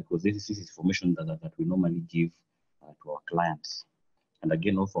because this is information that we normally give to our clients. And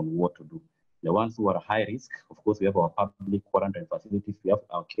again, also on what to do. The ones who are high risk, of course, we have our public quarantine facilities. We have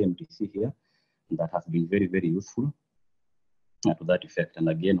our KMTC here that has been very useful to that effect. And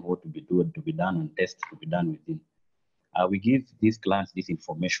again, what to be done and tests to be done within. We give these clients this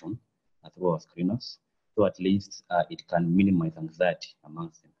information through our screeners, so at least it can minimize anxiety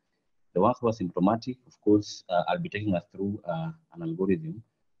amongst them. The ones who are symptomatic, of course, I'll be taking us through an algorithm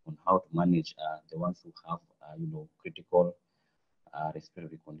on how to manage the ones who have, critical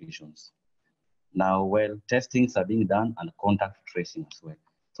respiratory conditions. Now, testings are being done and contact tracing as well.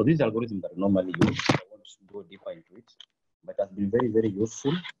 So these algorithms that are normally used, I won't go deeper into it, but it has been very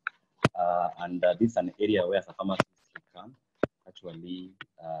useful. And this is an area where as a pharmacist you can actually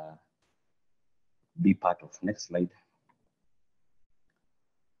be part of. Next slide.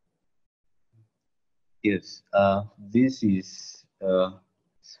 Yes, this is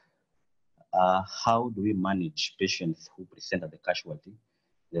how do we manage patients who present at the casualty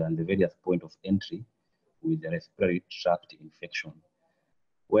and the various point of entry with the respiratory tract infection.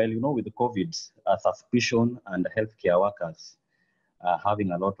 Well, with the COVID, suspicion and healthcare workers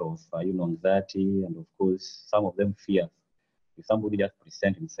having a lot of, anxiety, and of course, some of them fear. If somebody just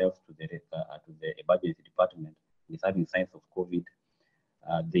present himself to the emergency department and is having signs of COVID,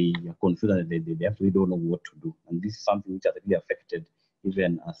 they are confused and they actually don't know what to do. And this is something which has really affected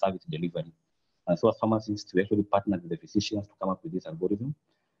even service delivery. And so as pharmacists, we actually partnered with the physicians to come up with this algorithm.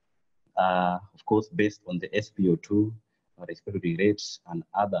 Of course, based on the SpO2, respiratory rates, and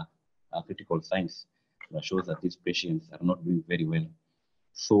other critical signs. shows that these patients are not doing very well.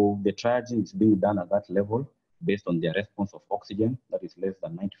 So the triaging is being done at that level based on their response of oxygen, that is less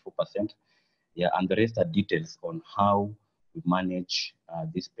than 94%. Yeah, and the rest are details on how we manage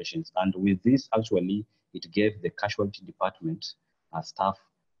these patients. And with this, actually, it gave the casualty department staff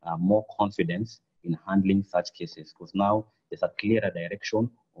more confidence in handling such cases, because now there's a clearer direction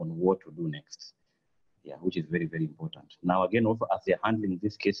on what to do next. Yeah, which is very, very important. Now, again, also as they're handling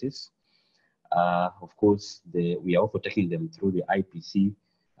these cases, of course, we are also taking them through the IPC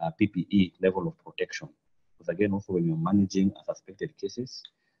PPE level of protection. Because again, also when you're managing suspected cases,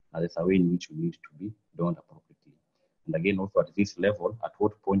 there's a way in which we need to be done appropriately. And again, also at this level, at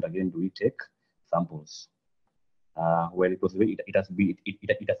what point again do we take samples? Well, it has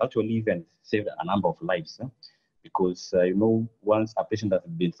actually even saved a number of lives, because you know, once a patient has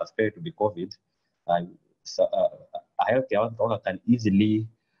been suspected to be COVID, a healthcare worker can easily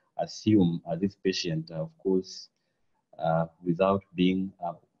assume this patient, of course, without giving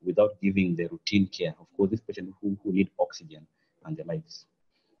the routine care. Of course, this patient who need oxygen and the likes.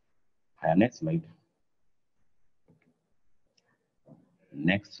 Next slide.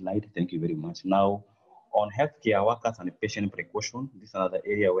 Next slide. Thank you very much. Now, on healthcare workers and patient precaution, this is another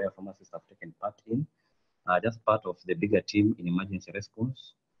area where pharmacists have taken part in, just part of the bigger team in emergency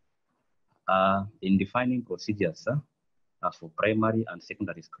response, in defining procedures for primary and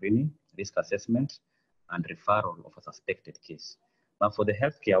secondary screening, risk assessment, and referral of a suspected case. Now, for the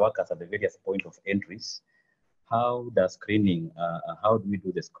healthcare workers at the various point of entries, how do we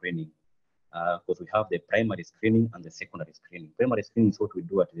do the screening? Because we have the primary screening and the secondary screening. Primary screening is what we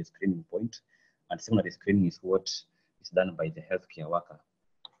do at the screening point, and secondary screening is what is done by the healthcare worker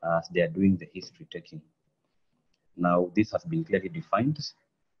as they are doing the history taking. Now, this has been clearly defined,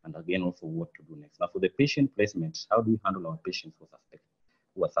 and again, also what to do next. Now, for the patient placement, how do we handle our patients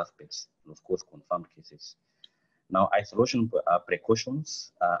who are suspects, and of course, confirmed cases? Now, isolation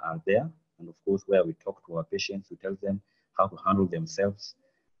precautions are there, and of course, where we talk to our patients, we tell them how to handle themselves,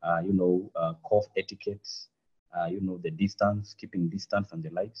 cough etiquettes, the distance, keeping distance and the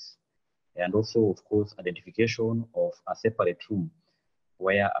likes. And also, of course, identification of a separate room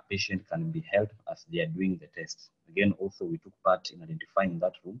where a patient can be held as they are doing the tests. Again, also, we took part in identifying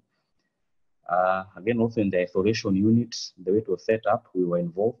that room. Again, also in the isolation unit, the way it was set up, we were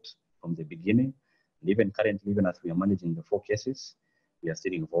involved from the beginning. And even currently, even as we are managing the 4 cases, we are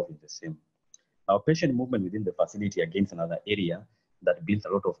still involved in the same. Our patient movement within the facility, again, is another area that builds a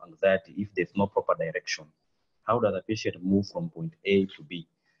lot of anxiety if there's no proper direction. How does a patient move from point A to B?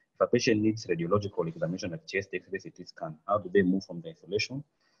 If a patient needs radiological examination like chest X-ray, CT scan, how do they move from the isolation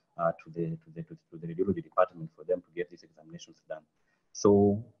to the radiology department for them to get these examinations done?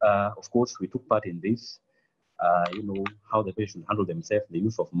 So, of course, we took part in this, how the patient handle themselves, the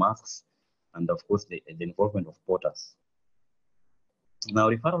use of masks, and of course, the involvement of porters. Now,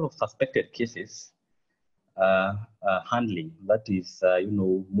 referral of suspected cases, handling, that is,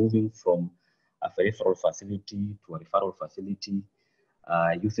 moving from a referral facility to a referral facility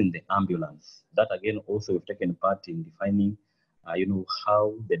using the ambulance. That again, also we've taken part in defining,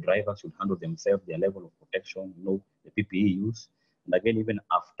 how the driver should handle themselves, their level of protection, the PPE use. And again, even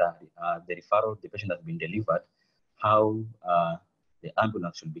after the referral, the patient has been delivered, how the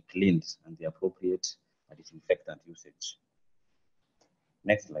ambulance should be cleaned and the appropriate disinfectant usage.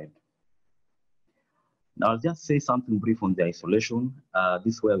 Next slide. Now, I'll just say something brief on the isolation.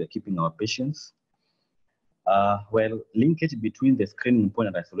 This is where we're keeping our patients. Well, linkage between the screening point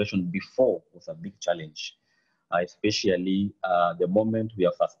and isolation before was a big challenge, especially the moment we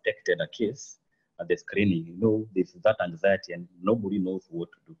have suspected a case at the screening. There's that anxiety and nobody knows what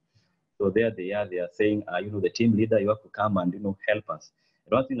to do. So there they are saying, the team leader, you have to come and, help us.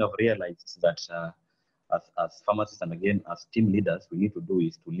 And one thing I've realized is that as pharmacists and again, as team leaders, we need to do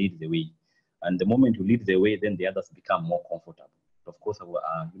is to lead the way. And the moment you lead the way, then the others become more comfortable. Of course,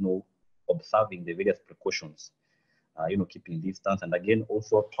 observing the various precautions, keeping distance, and again,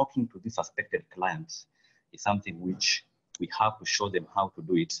 also talking to the suspected clients is something which we have to show them how to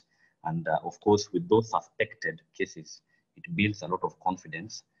do it. And of course, with those suspected cases, it builds a lot of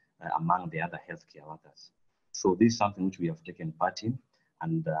confidence among the other healthcare workers. So this is something which we have taken part in,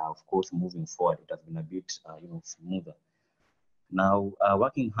 and of course, moving forward, it has been a bit, smoother. Now,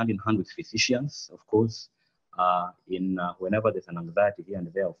 working hand in hand with physicians, of course, whenever there's an anxiety here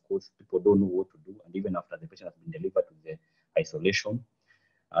and there, of course, people don't know what to do. And even after the patient has been delivered to the isolation,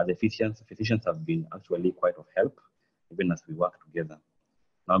 the physicians have been actually quite of help, even as we work together.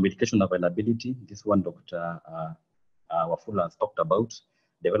 Now, medication availability, this one Dr. Wafula has talked about,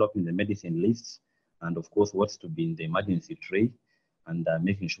 developing the medicine lists, and of course, what's to be in the emergency tray, and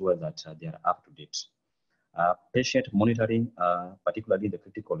making sure that they are up to date. Patient monitoring, particularly in the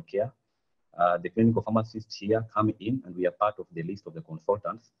critical care. The clinical pharmacists here come in, and we are part of the list of the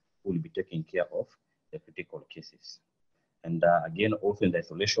consultants who will be taking care of the critical cases. And again, also in the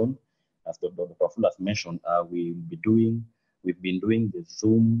isolation, as Dr. Full has mentioned, we've been doing the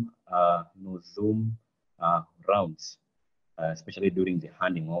Zoom, Zoom rounds, especially during the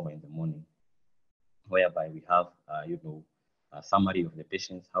handing over in the morning, whereby we have, a summary of the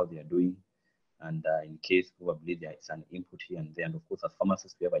patients, how they are doing, and in case probably there is an input here and there. And of course, as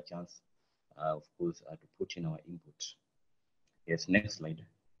pharmacists, we have a chance, of course, to put in our input. Yes, next slide.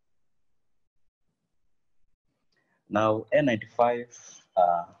 Now, N95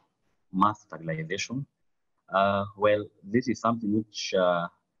 mass sterilization. Well, this is something which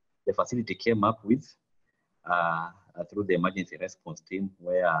the facility came up with through the emergency response team,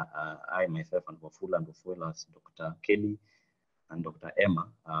 where I myself and Wafula and as well as Dr. Kelly and Dr. Emma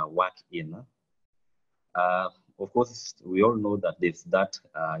work in. Of course, we all know that there's that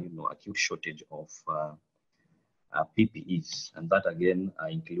acute shortage of PPEs, and that again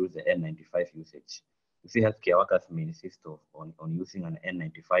includes the N95 usage. You see, healthcare workers may insist on using an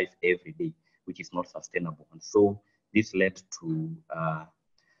N95 every day, which is not sustainable. And so this led to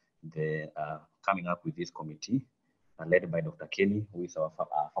the coming up with this committee led by Dr. Kelly, who is our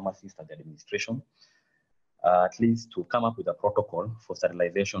pharmacist at the administration, at least to come up with a protocol for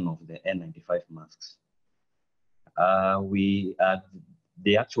sterilization of the N95 masks.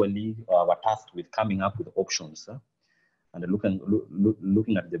 They actually were tasked with coming up with options and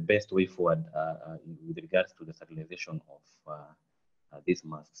looking at the best way forward with regards to the sterilization of these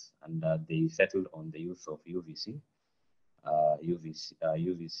masks. And they settled on the use of UVC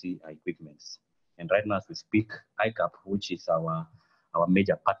equipments. And right now, as we speak, ICAP, which is our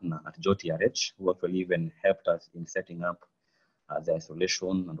major partner at JOTRH, who actually even helped us in setting up the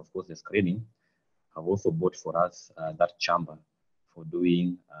isolation and of course the screening, have also bought for us that chamber for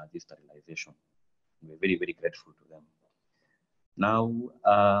doing this sterilization. We're very, very grateful to them. Now,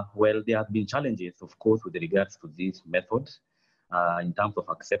 well, there have been challenges, of course, with regards to this method in terms of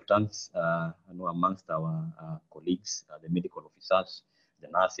acceptance amongst our colleagues, the medical officers, the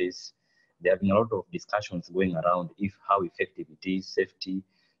nurses. There have been a lot of discussions going around how effective it is, safety.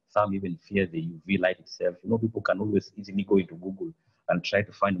 Some even fear the UV light itself. People can always easily go into Google and try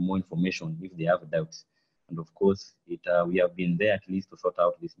to find more information if they have doubts. And of course, we have been there at least to sort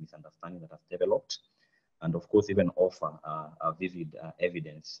out this misunderstanding that has developed, and of course, even offer a vivid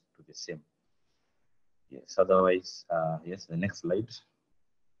evidence to the same. Yes, otherwise, yes, the next slide.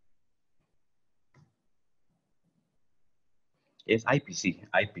 Yes, IPC.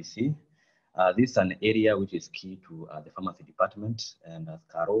 This is an area which is key to the pharmacy department, and as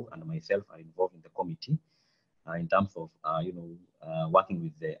Carol and myself are involved in the committee in terms of, working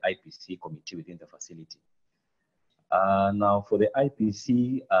with the IPC committee within the facility. Now, for the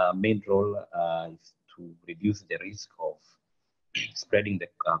IPC, main role is to reduce the risk of spreading the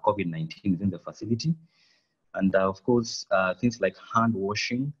COVID-19 within the facility. And of course, things like hand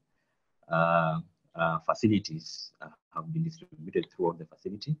washing facilities have been distributed throughout the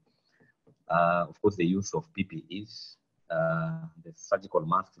facility. Of course, the use of PPEs, the surgical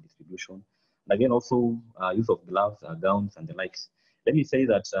mask distribution, and again, also use of gloves, gowns, and the likes. Let me say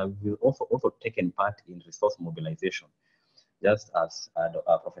that we've also taken part in resource mobilization, just as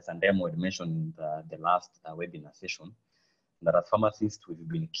Professor Ndemo had mentioned in the last webinar session, that as pharmacists, we've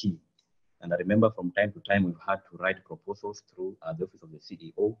been key. And I remember from time to time, we've had to write proposals through the office of the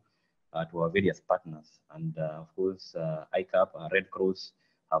CEO to our various partners. And of course, ICAP, Red Cross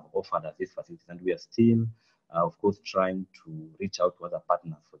have offered us these facilities, and we are still, of course, trying to reach out to other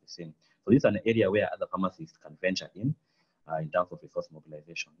partners for the same. So this is an area where other pharmacists can venture in terms of resource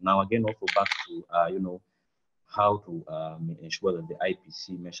mobilization. Now, again, also back to, how to ensure that the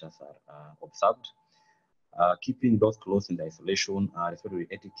IPC measures are observed. Keeping those close in the isolation, respiratory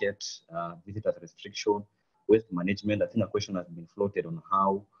etiquette, visitors restriction, waste management. I think a question has been floated on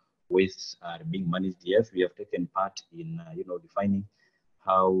how wastes are being managed. Yes, we have taken part in, defining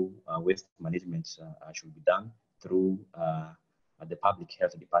how waste management should be done through the public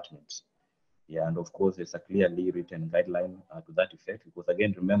health department. Yeah, and of course, there's a clearly written guideline to that effect, because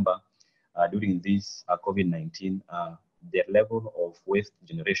again, remember, during this COVID-19, the level of waste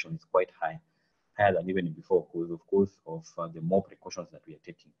generation is quite higher than even before, because of course of the more precautions that we are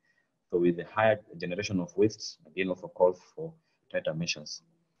taking. So with the higher generation of waste, again also calls for tighter measures.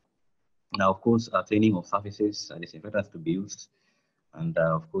 Now, of course, cleaning of surfaces, disinfectants to be used, and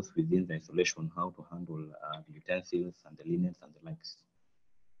of course within the isolation, how to handle the utensils and the linens and the likes.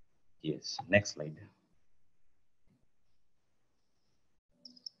 Yes, next slide.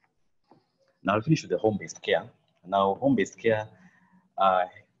 Now I'll finish with the home-based care. Now home-based care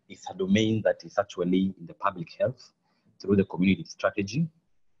is a domain that is actually in the public health through the community strategy.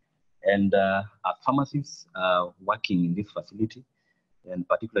 And our pharmacists working in this facility, and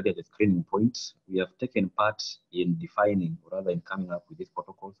particularly at the screening point, we have taken part in defining, or rather in coming up with these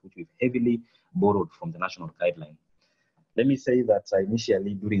protocols, which we've heavily borrowed from the national guideline. Let me say that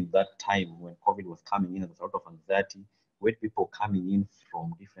initially during that time when COVID was coming in, there was a lot of anxiety, with people coming in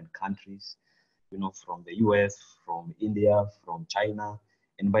from different countries, you know, from the US, from India, from China.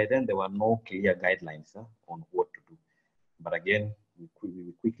 And by then there were no clear guidelines on what to do. But again,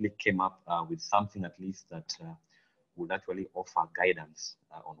 we quickly came up with something at least that would actually offer guidance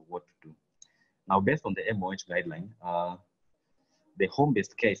on what to do. Now, based on the MOH guideline, the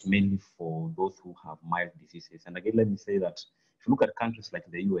home-based care is mainly for those who have mild diseases. And again, let me say that if you look at countries like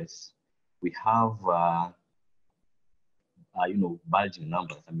the US, we have, you know, bulging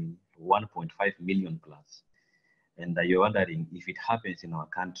numbers. I mean, 1.5 million plus. And you're wondering if it happens in our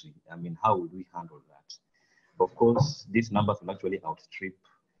country, I mean, how would we handle that? Of course, these numbers will actually outstrip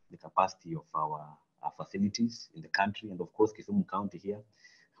the capacity of our facilities in the country. And of course, Kisumu County here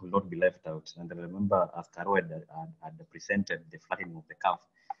will not be left out. And I remember as Caro had presented the flattening of the curve,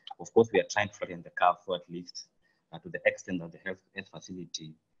 of course, we are trying to flatten the curve for at least to the extent that the health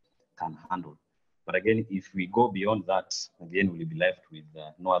facility can handle. But again, if we go beyond that, again, we'll be left with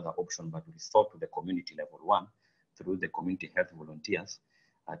no other option but to resort to the community level one through the community health volunteers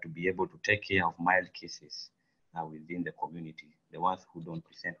to be able to take care of mild cases within the community, the ones who don't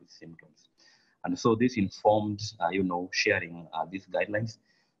present with symptoms. And so this informed, you know, sharing these guidelines.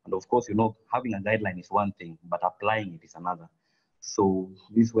 And of course, you know, having a guideline is one thing, but applying it is another. So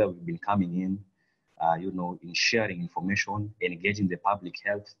this is where we've been coming in, you know, in sharing information, engaging the public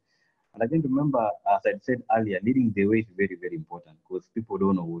health. And again, remember, as I said earlier, leading the way is very, very important because people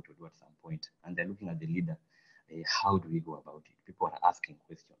don't know what to do at some point. And they're looking at the leader. How do we go about it? People are asking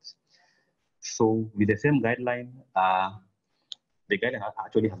questions. So with the same guideline, the guideline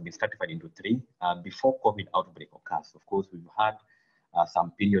actually has been stratified into three. Before COVID outbreak occurs, of course, we've had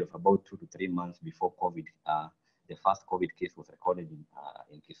some period of about 2 to 3 months before COVID. The first COVID case was recorded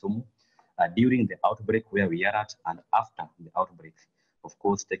in Kisumu. During the outbreak where we are at and after the outbreak, of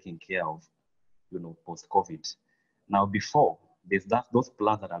course, taking care of, you know, post-COVID. Now, before, there's those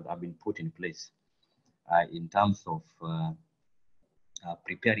plans that have been put in place in terms of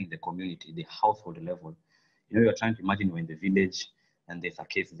preparing the community, the household level. You know, you're trying to imagine you're in the village and there's a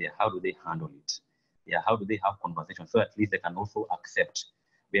case there. How do they handle it? Yeah, how do they have conversations so at least they can also accept?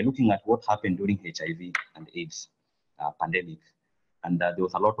 We are looking at what happened during HIV and AIDS pandemic. And there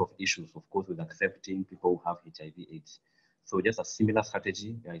was a lot of issues, of course, with accepting people who have HIV/AIDS. So just a similar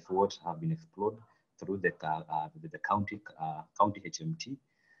strategy is what have been explored through the county HMT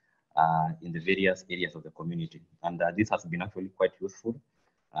in the various areas of the community. And this has been actually quite useful,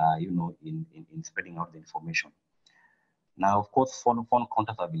 you know, in spreading out the information. Now, of course, phone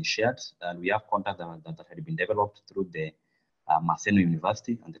contacts have been shared, and we have contacts that had been developed through the Maseno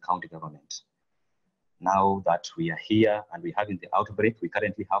University and the county government. Now that we are here and we're having the outbreak, we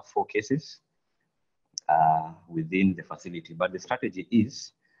currently have 4 cases within the facility. But the strategy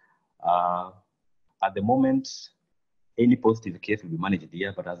is, at the moment, any positive case will be managed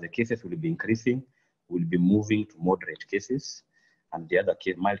here, but as the cases will be increasing, we'll be moving to moderate cases, and the other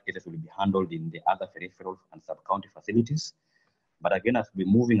mild cases will be handled in the other peripheral and sub-county facilities. But again, as we're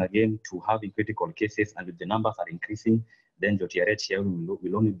moving again to having critical cases, and if the numbers are increasing, then JTRH here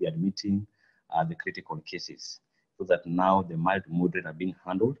will only be admitting the critical cases, so that now the mild to moderate are being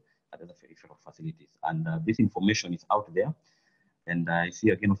handled at other peripheral facilities. And this information is out there. And I see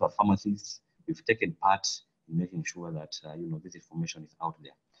again with our pharmacists, we've taken part in making sure that you know, this information is out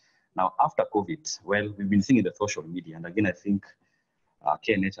there. Now, after COVID, well, we've been seeing in the social media, and again, I think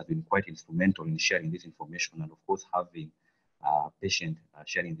KNH has been quite instrumental in sharing this information, and of course, having patients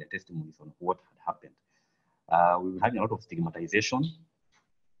sharing their testimonies on what had happened. We were having a lot of stigmatization,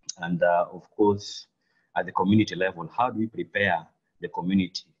 and of course, at the community level, how do we prepare the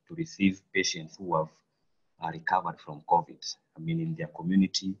community to receive patients who have recovered from COVID? I mean, in their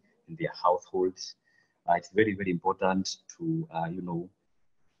community, in their households. It's very, very important to, you know,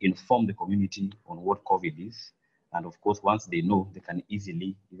 inform the community on what COVID is. And of course, once they know, they can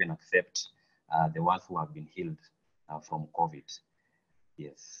easily even accept the ones who have been healed from COVID.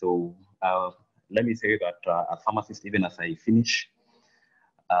 Yes, so let me say that as pharmacists, even as I finish,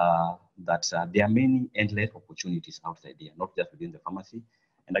 that there are many endless opportunities outside there, not just within the pharmacy.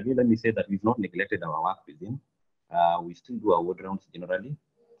 And again, let me say that we've not neglected our work within. We still do our ward rounds generally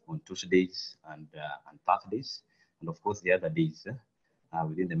on Tuesdays and Thursdays, and of course the other days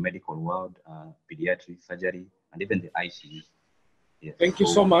within the medical world, pediatric surgery, and even the ICU. Yes. Thank you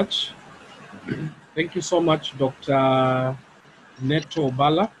so much. Thank you so much, Dr. Neto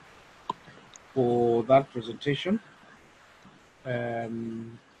Bala, for that presentation.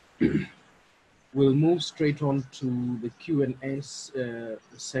 We'll move straight on to the Q&A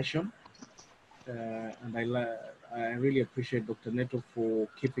session. And I really appreciate Dr. Neto for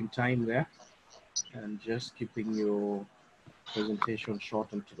keeping time there and just keeping your presentation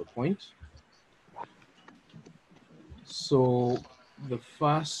short and to the point. So the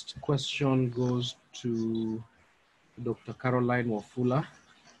first question goes to Dr. Caroline Wafula.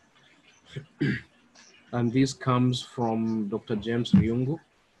 And this comes from Dr. James Riungu.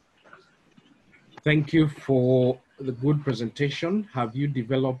 Thank you for the good presentation. Have you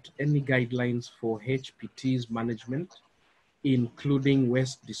developed any guidelines for HPT's management, including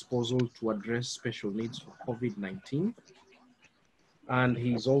waste disposal, to address special needs for COVID-19? And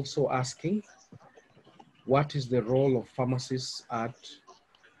he's also asking, what is the role of pharmacists at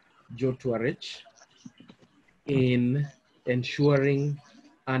Jotuarech in ensuring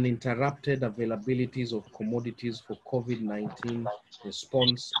uninterrupted availabilities of commodities for COVID-19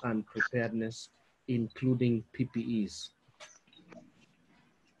 response and preparedness, including PPEs?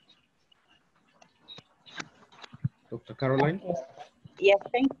 Dr. Caroline? Yes,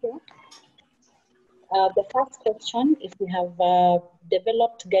 thank you. The first question, if we have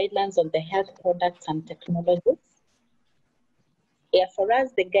developed guidelines on the health products and technologies. Yeah, for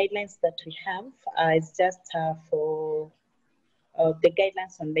us, the guidelines that we have is just for the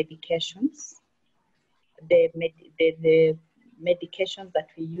guidelines on medications, the medications that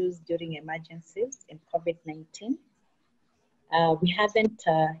we use during emergencies in COVID-19. We haven't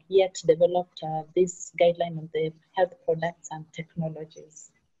yet developed this guideline on the health products and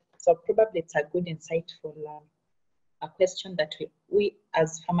technologies. So probably it's a good insightful a question that we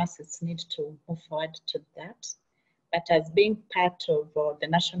as pharmacists need to move forward to that. But as being part of the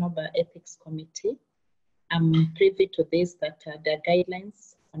National Bioethics Committee, I'm privy to this, that there are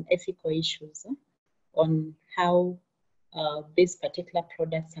guidelines on ethical issues on how these particular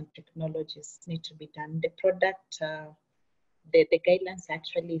products and technologies need to be done. The product, the guidelines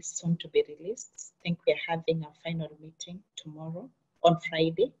actually soon to be released. I think we're having a final meeting tomorrow on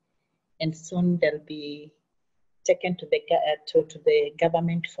Friday, and soon they'll be taken to the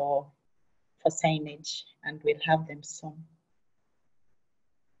government for signage, and we'll have them soon.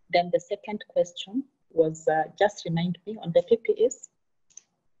 Then the second question was, just remind me on the PPEs.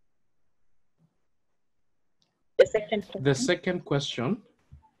 The second question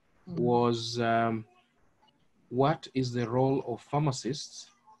was, what is the role of pharmacists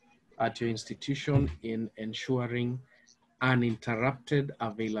at your institution in ensuring uninterrupted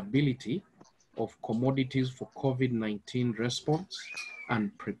availability of commodities for COVID-19 response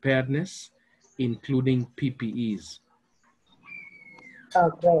and preparedness, including PPEs? Oh,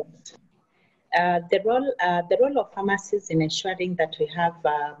 great. The role of pharmacists in ensuring that we have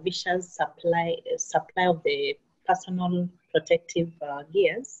vicious supply of the personal protective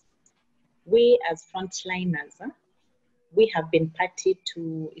gears. We as frontliners, we have been party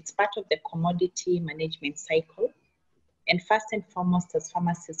to, it's part of the commodity management cycle. And first and foremost, as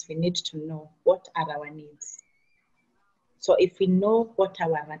pharmacists, we need to know what are our needs. So if we know what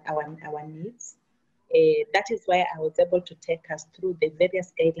are our needs, that is why I was able to take us through the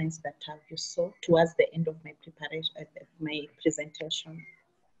various guidelines that you saw towards the end of my presentation.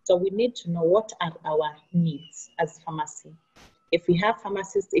 So we need to know what are our needs as pharmacy. If we have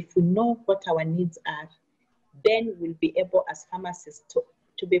pharmacists, if we know what our needs are, then we'll be able as pharmacists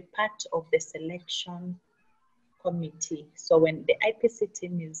to be part of the selection committee. So when the IPC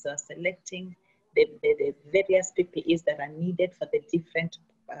team is selecting the various PPEs that are needed for the different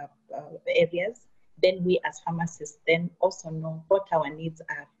areas, then we as pharmacists then also know what our needs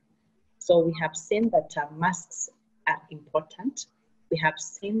are. So we have seen that masks are important. We have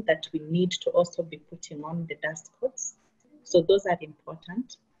seen that we need to also be putting on the dust coats. So those are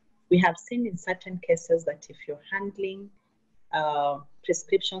important. We have seen in certain cases that if you're handling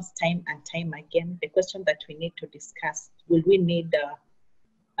prescriptions time and time again, the question that we need to discuss, will we need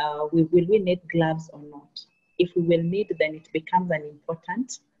gloves or not? If we will need, then it becomes an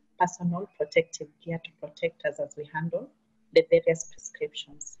important personal protective gear to protect us as we handle the various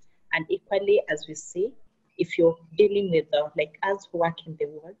prescriptions. And equally, as we see, if you're dealing with, like us who work in the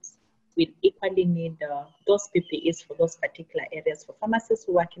wards, we equally need those PPEs for those particular areas. For pharmacists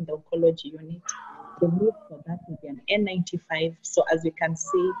who work in the oncology unit, the need for that would be an N95. So as we can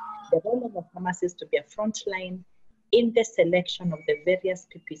see, the role of a pharmacist to be a frontline in the selection of the various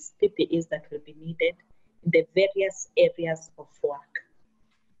PPEs that will be needed in the various areas of work.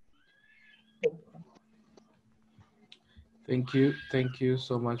 Thank you. Thank you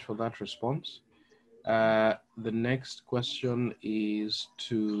so much for that response. The next question is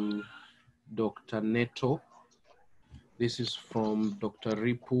to Dr. Neto. This is from Dr.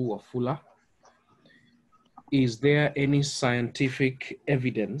 Ripu Wafula. Is there any scientific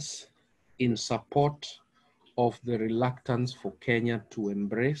evidence in support of the reluctance for Kenya to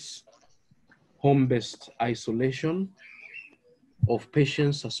embrace home-based isolation of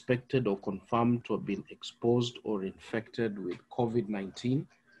patients suspected or confirmed to have been exposed or infected with COVID-19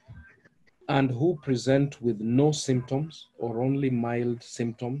 and who present with no symptoms or only mild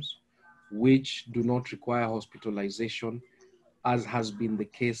symptoms which do not require hospitalization, as has been the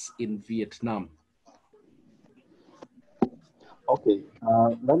case in Vietnam? Okay,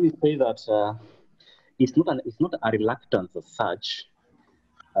 let me say that it's not a reluctance as such,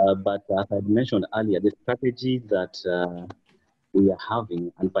 but as I mentioned earlier, the strategy that we are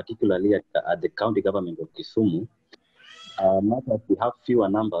having, and particularly at the county government of Kisumu, not that we have fewer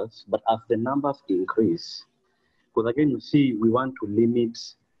numbers, but as the numbers increase, because again, you see, we want to limit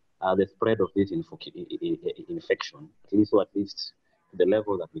the spread of this infection, at least to the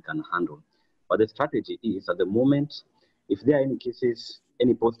level that we can handle. But the strategy is, at the moment, if there are any cases,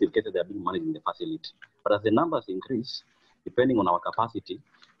 any positive cases, they are being managed in the facility. But as the numbers increase, depending on our capacity,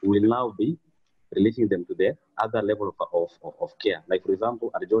 we will now be releasing them to the other level of care. Like, for example,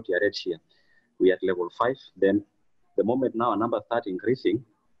 at the JOTRH here, we are at level 5. Then the moment now our numbers start increasing,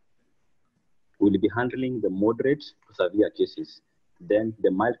 we'll be handling the moderate to severe cases. Then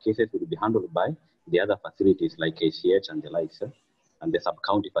the mild cases will be handled by the other facilities like KCH and the likes, and the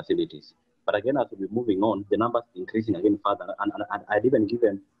sub-county facilities. But again, as we're moving on, the numbers increasing again further. And I'd even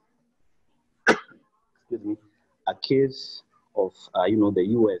given, excuse me, a case of, the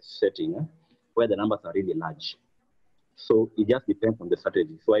US setting where the numbers are really large. So it just depends on the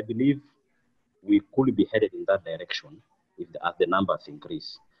strategy. So I believe we could be headed in that direction as the numbers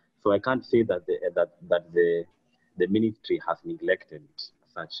increase. So I can't say that the ministry has neglected it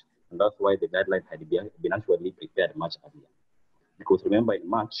as such. And that's why the guidelines had been actually prepared much earlier. Because remember, in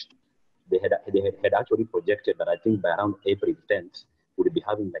March, they had actually projected that I think by around April 10th, we'll be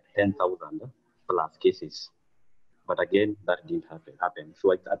having like 10,000 plus cases. But again, that didn't happen.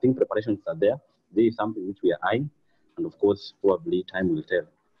 So I think preparations are there. This is something which we are eyeing. And of course, probably time will tell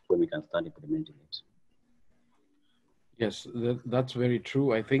when we can start implementing it. Yes, that's very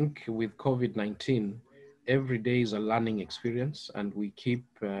true. I think with COVID-19, every day is a learning experience, and we keep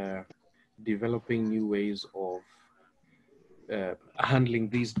developing new ways of handling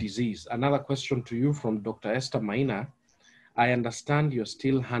this disease. Another question to you from Dr. Esther Maina. I understand you're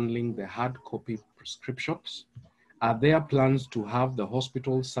still handling the hard copy prescriptions. Are there plans to have the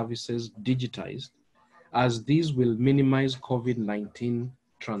hospital services digitized, as these will minimize COVID-19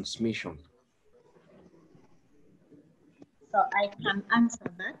 transmission? So I can answer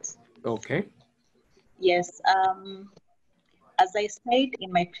that. Okay. Yes. As I said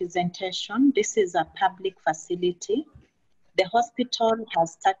in my presentation, this is a public facility. The hospital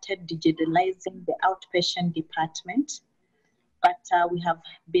has started digitalizing the outpatient department, but we have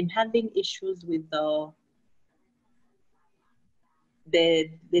been having issues with the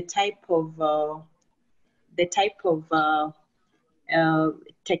type of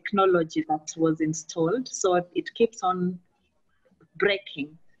technology that was installed. So it keeps on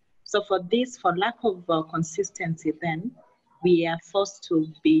breaking. So for lack of consistency, then we are forced to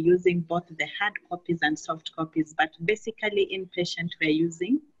be using both the hard copies and soft copies. But basically, inpatient, we're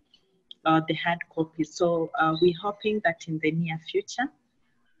using the hard copies. So we're hoping that in the near future,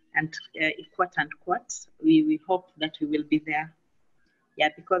 and quote unquote, we hope that we will be there. Yeah,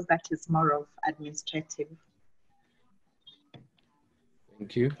 because that is more of administrative.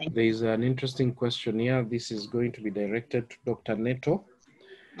 Thank you. There's an interesting question here. This is going to be directed to Dr. Neto.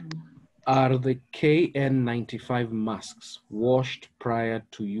 Are the KN95 masks washed prior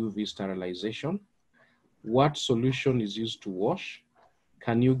to UV sterilization? What solution is used to wash?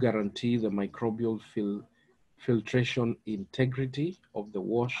 Can you guarantee the microbial filtration integrity of the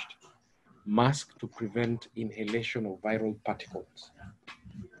washed mask to prevent inhalation of viral particles?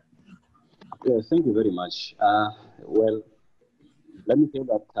 Yes, thank you very much. Well, let me say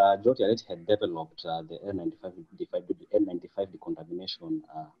that JOTRH had developed the N95 decontamination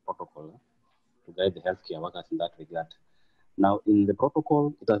protocol to guide the healthcare workers in that regard. Now, in the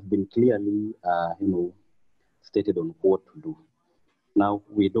protocol, it has been clearly, stated on what to do. Now,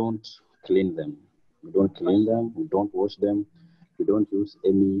 we don't clean them. We don't clean them. We don't wash them. We don't use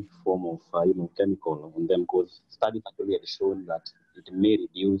any form of, chemical on them, because studies actually have shown that it may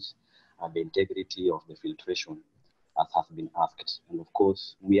reduce the integrity of the filtration, as has been asked. And of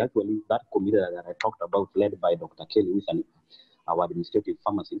course, we actually, that committee that I talked about, led by Dr. Kelly Wilson, our administrative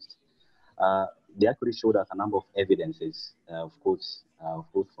pharmacists, they actually showed us a number of evidences, of course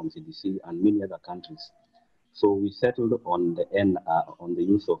from CDC and many other countries. So we settled on the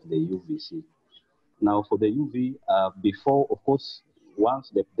use of the UVC. Now for the UV, before, of course, once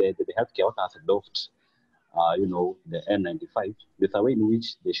the healthcare worker has adopted, the N95, there's a way in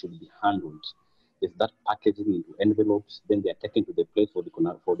which they should be handled. Is that packaging into envelopes, then they are taken to the place for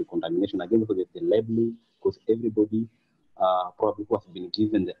the contamination. Again, so the labeling, because everybody probably who has been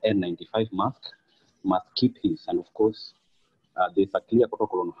given the N95 mask must keep his. And of course, there's a clear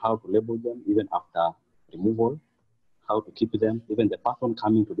protocol on how to label them, even after removal, how to keep them. Even the person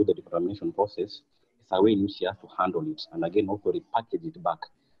coming to do the decontamination process, it's a way in which he has to handle it. And again, also repackage it back.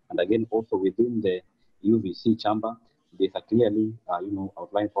 And again, also within the UVC chamber, there's a clearly,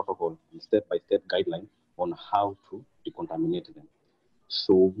 outlined protocol and step-by-step guideline on how to decontaminate them.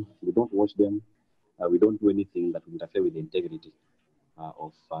 So we don't wash them. We don't do anything that will interfere with the integrity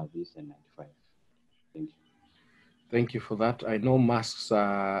of this N95. Thank you. Thank you for that. I know masks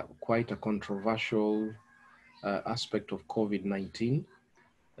are quite a controversial aspect of COVID-19,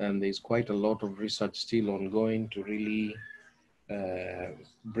 and there's quite a lot of research still ongoing to really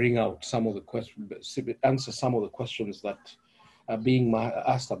bring out some of the questions, answer some of the questions that are being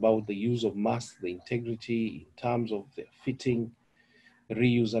asked about the use of masks, the integrity in terms of their fitting,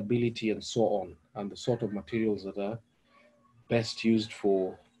 reusability, and so on, and the sort of materials that are best used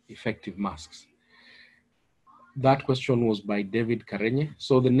for effective masks. That question was by David Karenye.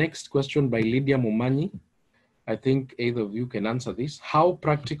 So the next question by Lydia Momanyi. I think either of you can answer this. How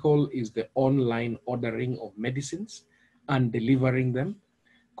practical is the online ordering of medicines and delivering them,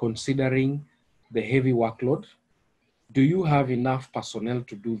 considering the heavy workload? Do you have enough personnel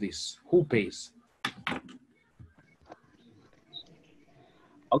to do this? Who pays?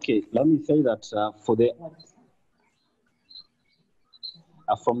 Okay, let me say that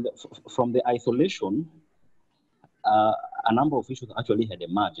from the isolation, a number of issues actually had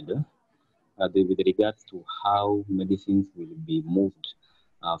emerged with regards to how medicines will be moved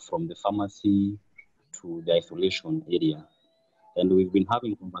from the pharmacy to the isolation area. And we've been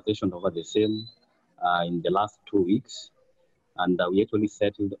having conversation over the same in the last 2 weeks. And we actually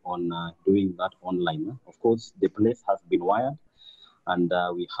settled on doing that online. Of course, the place has been wired, and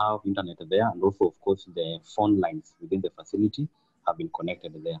we have internet there. And also, of course, the phone lines within the facility have been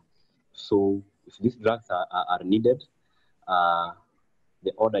connected there. So if these drugs are needed,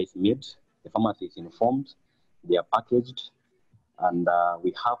 the order is made, the pharmacy is informed, they are packaged, and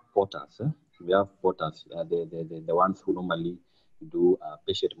we have porters. We have porters, the ones who normally do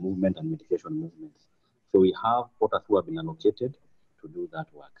patient movement and medication movements. So we have porters who have been allocated to do that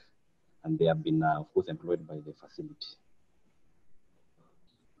work, and they have been, of course, employed by the facility.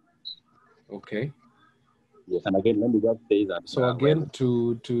 Okay. Yes, and again, let me just say that. So again,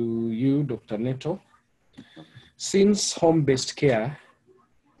 to you, Dr. Neto, since home-based care,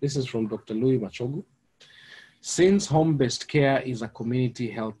 this is from Dr. Louis Machogu, since home-based care is a community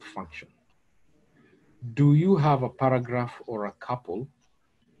health function, do you have a paragraph or a couple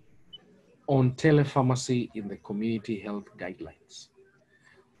on telepharmacy in the community health guidelines?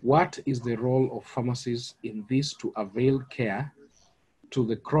 What is the role of pharmacies in this to avail care to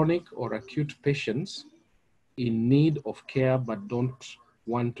the chronic or acute patients in need of care but don't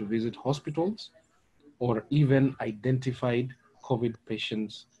want to visit hospitals, or even identified COVID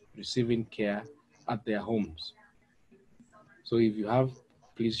patients receiving care at their homes? So if you have,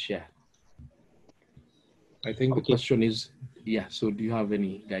 please share. I think the question is, yeah, so do you have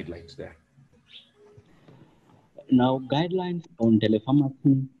any guidelines there? Now, guidelines on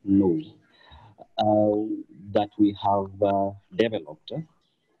telepharmacy, no, that we have developed.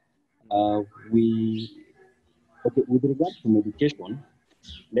 With regard to medication,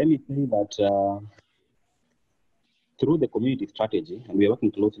 let me say that through the community strategy, and we are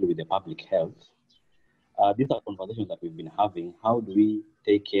working closely with the public health, these are conversations that we've been having. How do we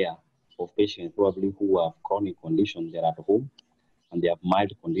take care of patients probably who have chronic conditions, they're at home, and they have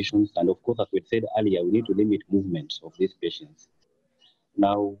mild conditions? And of course, as we said earlier, we need to limit movement of these patients.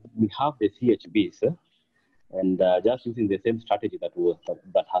 Now, we have the CHBs, and just using the same strategy that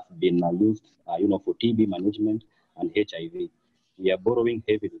has been used, for TB management and HIV, we are borrowing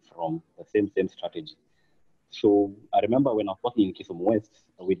heavily from the same strategy. So I remember when I was working in Kisumu West,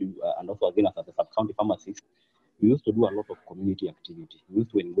 we do, and also again as a sub-county pharmacist, we used to do a lot of community activity. We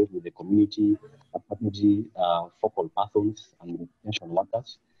used to engage with the community, focal persons and extension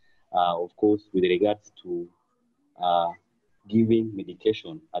workers, of course, with regards to giving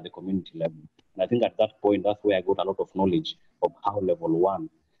medication at the community level. And I think at that point, that's where I got a lot of knowledge of how level 1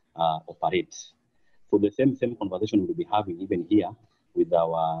 operates. So the same conversation we'll be having even here with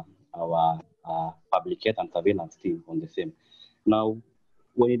our public health and surveillance team on the same. Now,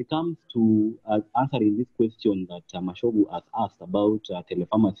 when it comes to answering this question that Mashogu has asked about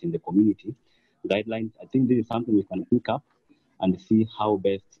telepharmacy in the community guidelines, I think this is something we can pick up and see how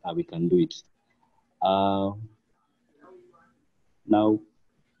best we can do it. Now,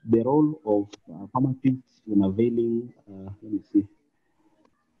 the role of pharmacists in availing, let me see,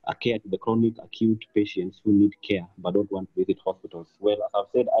 care to the chronic acute patients who need care but don't want to visit hospitals. Well, as I've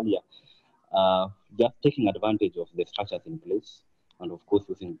said earlier, just taking advantage of the structures in place and of course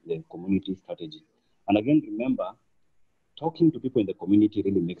using the community strategy. And again, remember, talking to people in the community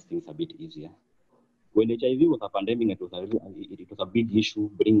really makes things a bit easier. When HIV was a pandemic, it was a big issue,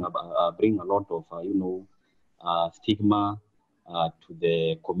 bring a lot of stigma to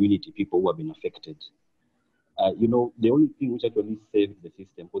the community, people who have been affected. The only thing which actually saved the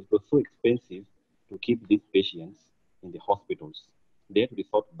system was it was so expensive to keep these patients in the hospitals. They had to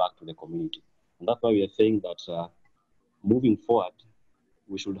resort back to the community. And that's why we are saying that moving forward,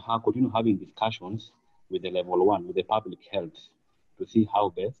 we should continue having discussions with the level 1, with the public health, to see how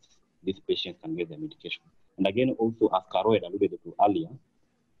best these patients can get their medication. And again, also, as Caro had alluded to earlier,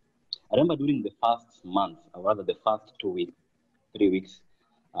 I remember during the first month, or rather the first 2 weeks, 3 weeks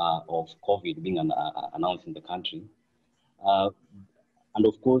of COVID being announced in the country, and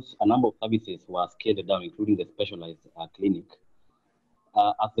of course, a number of services were scaled down, including the specialized clinic.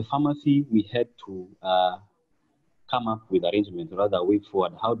 At the pharmacy, we had to come up with arrangements, rather way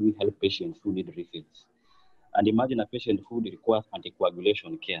forward. How do we help patients who need refills? And imagine a patient who requires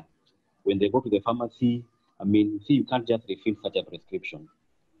anticoagulation care. When they go to the pharmacy, you can't just refill such a prescription.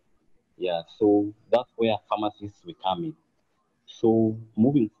 Yeah, so that's where pharmacists will come in. So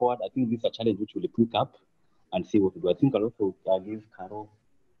moving forward, I think this is a challenge which we'll pick up and see what to do. I think I'll also give Carol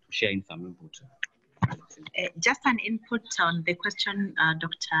to share in some input. Just an input on the question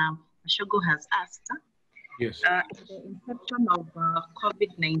Dr. Mashogo has asked. Yes. In the inception of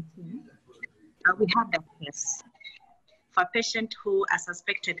COVID-19, we had a case for a patient who, a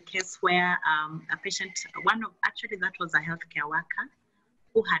suspected case where a patient, that was a healthcare worker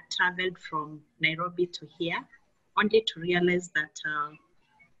who had traveled from Nairobi to here, only to realize that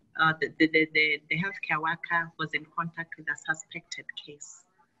the healthcare worker was in contact with a suspected case.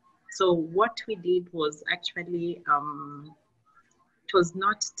 So what we did was actually, it was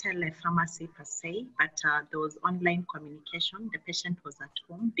not telepharmacy per se, but there was online communication. The patient was at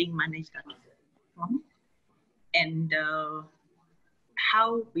home, being managed at home. And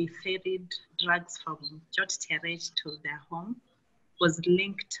how we ferried drugs from JOTTRH to their home was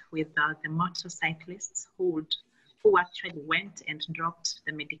linked with the motorcyclists who actually went and dropped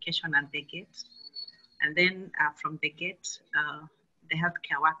the medication at the gate. And then from the gate, the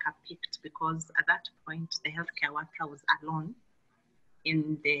healthcare worker picked, because at that point, the healthcare worker was alone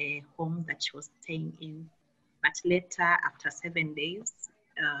in the home that she was staying in. But later, after 7 days,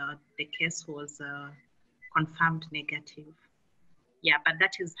 the case was confirmed negative. Yeah, but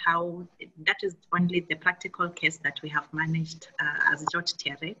that is only the practical case that we have managed as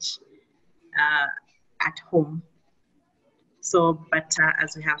JOTTRH at home. So, but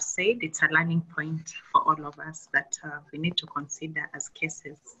as we have said, it's a learning point for all of us that we need to consider as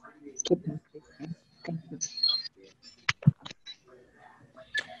cases keep increasing. Thank you.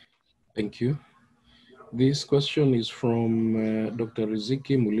 Thank you. This question is from Dr.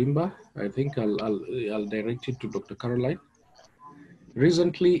 Riziki Mulimba. I think I'll direct it to Dr. Caroline.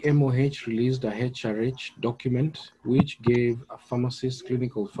 Recently, MOH released a HRH document which gave a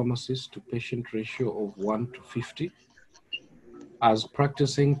clinical pharmacist to patient ratio of 1:50. As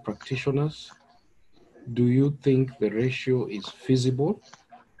practicing practitioners, do you think the ratio is feasible?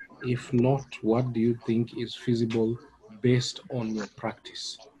 If not, what do you think is feasible based on your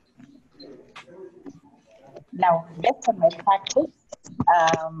practice? Now, based on my practice,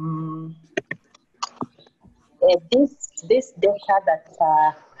 this data that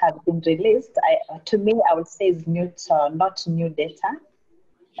has been released, to me, I would say is not new data,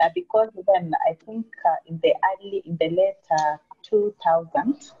 because then I think in the late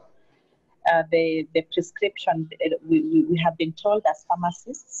 2000s, the prescription, we have been told as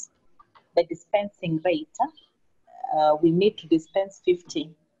pharmacists, the dispensing rate, we need to dispense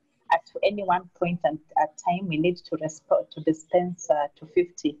 50. At any one point at time, we need to dispense to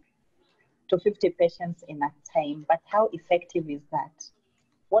 50 patients in a time. But how effective is that?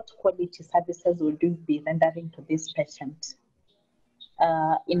 What quality services would you be rendering to this patient?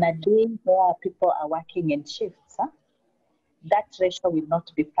 In a day where people are working in shifts, that ratio will not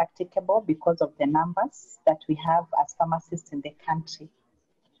be practicable because of the numbers that we have as pharmacists in the country.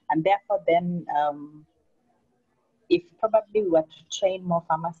 And therefore then, if probably we were to train more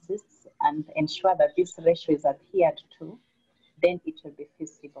pharmacists and ensure that this ratio is adhered to, then it will be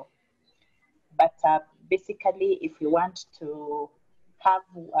feasible. But basically, if we want to have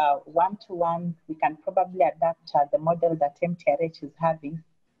one-to-one, we can probably adapt the model that MTRH is having,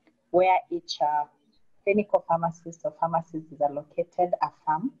 where each clinical pharmacist or pharmacist is allocated a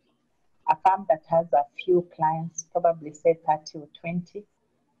farm that has a few clients, probably say 30 or 20,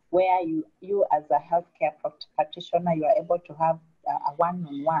 where you as a healthcare practitioner, you are able to have a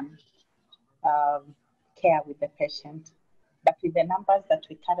one-on-one care with the patient. But with the numbers that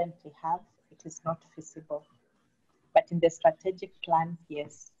we currently have, it is not feasible. But in the strategic plan,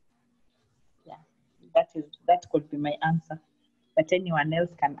 yes. Yeah, that could be my answer. But anyone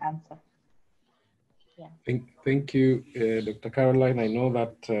else can answer. Yeah. Thank you, Dr. Caroline. I know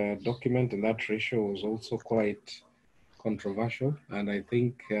that document and that ratio was also quite controversial, and I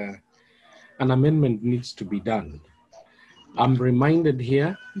think an amendment needs to be done. I'm reminded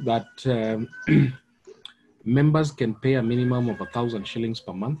here that members can pay a minimum of 1,000 shillings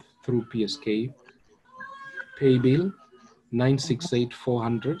per month through PSK pay bill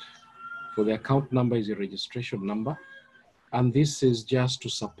 968-400. For the account number is your registration number. And this is just to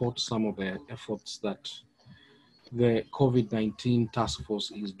support some of the efforts that the COVID-19 task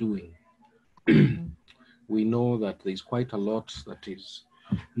force is doing. We know that there's quite a lot that is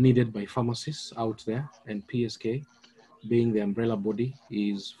needed by pharmacists out there, and PSK, being the umbrella body,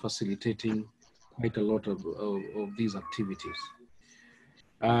 is facilitating quite a lot of these activities.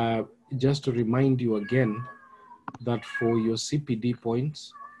 Just to remind you again that for your CPD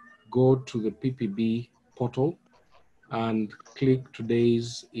points, go to the PPB portal and click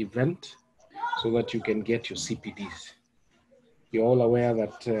today's event so that you can get your CPDs. You're all aware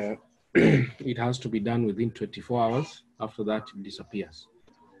that it has to be done within 24 hours. After that, it disappears.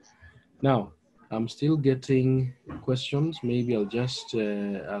 Now, I'm still getting questions. Maybe I'll just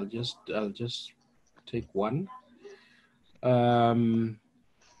take one. Dr.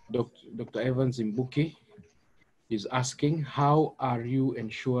 Evans Imbuki is asking, how are you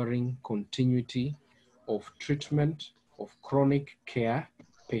ensuring continuity of treatment of chronic care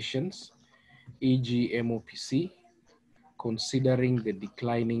patients, e.g. MOPC, considering the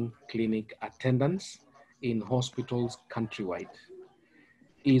declining clinic attendance in hospitals countrywide?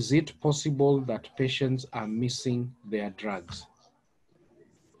 Is it possible that patients are missing their drugs?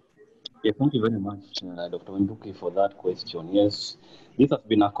 Yeah, thank you very much, Dr. Wimbuki, for that question. Yes, this has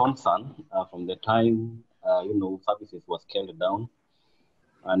been a concern from the time, services were scaled down,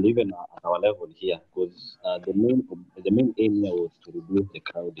 and even at our level here, because the main aim here was to reduce the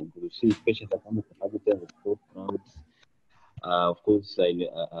crowding. You see, patients are coming to services with short crowds. Of course,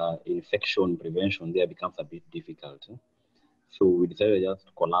 infection prevention there becomes a bit difficult. So we decided just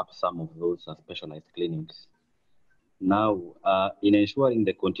to collapse some of those specialized clinics. Now, in ensuring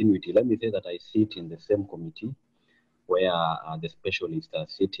the continuity, let me say that I sit in the same committee where the specialists are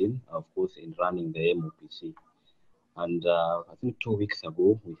sitting, of course, in running the MOPC. And I think 2 weeks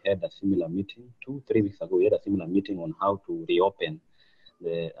ago, we had a similar meeting. 3 weeks ago, we had a similar meeting on how to reopen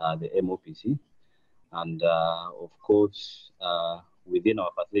the MOPC. And of course, within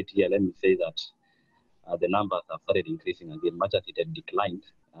our facility here, let me say that the numbers have started increasing again, much as it had declined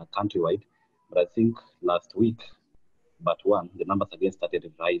countrywide. But I think last week, the numbers again started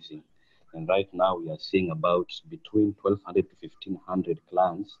rising. And right now we are seeing about between 1,200 to 1,500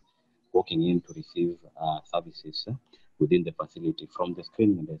 clients walking in to receive services within the facility from the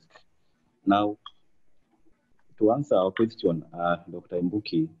screening desk. Now, to answer our question, Dr.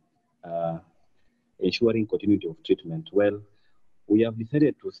 Imbuki, ensuring continuity of treatment, well, we have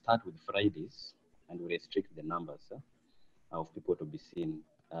decided to start with Fridays and we restrict the numbers of people to be seen.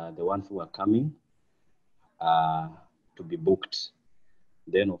 The ones who are coming to be booked.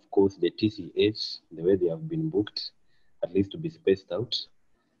 Then, of course, the TCH, the way they have been booked, at least to be spaced out.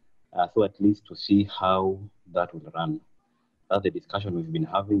 So at least to see how that will run. That's the discussion we've been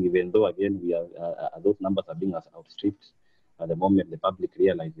having, even though, again, we are those numbers are being outstripped at the moment the public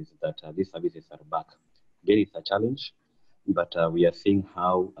realizes that these services are back. Again, it's a challenge, but we are seeing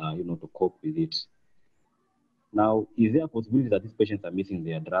how, to cope with it. Now, is there a possibility that these patients are missing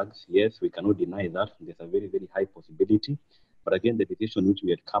their drugs? Yes, we cannot deny that. There's a very, very high possibility. But again, the decision which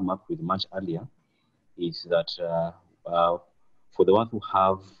we had come up with much earlier is that for the ones who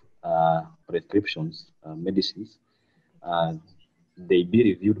have prescriptions, medicines, they be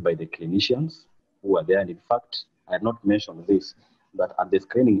reviewed by the clinicians who are there. And in fact, I had not mentioned this, but at the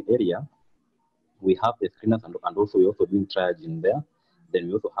screening area, we have the screeners and also we also doing triage in there. Then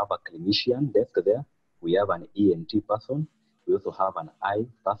we also have a clinician desk there. We have an ENT person, We also have an eye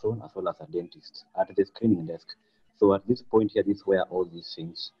person as well as a dentist at the screening desk. So at this point here, this is where all these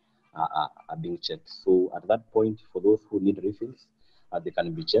things are being checked. So at that point, for those who need refills, they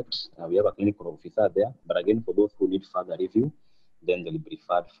can be checked. We have a clinical officer there, but again, for those who need further review, then they'll be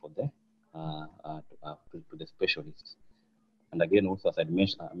referred for the to the specialists. And again, also as I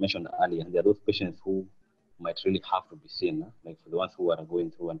mentioned earlier, there are those patients who might really have to be seen, like for the ones who are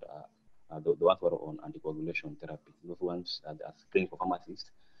going through and the ones who are on anticoagulation therapy. Those ones, as clinical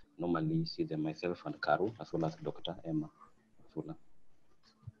pharmacists, normally see them myself and Caro, as well as Dr. Emma Fula.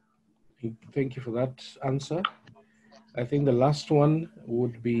 Thank you for that answer. I think the last one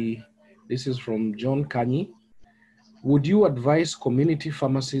would be, this is from John Kanyi. Would you advise community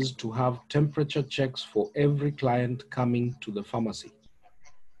pharmacies to have temperature checks for every client coming to the pharmacy?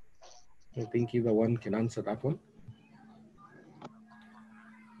 I think either one can answer that one.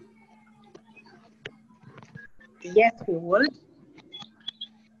 Yes, we would.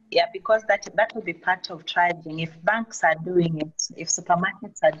 Yeah, because that will be part of charging. If banks are doing it, if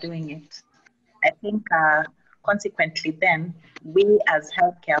supermarkets are doing it, I think consequently then, we as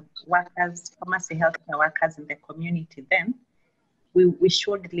healthcare workers, pharmacy healthcare workers in the community, then we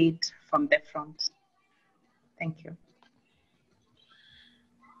should lead from the front. Thank you.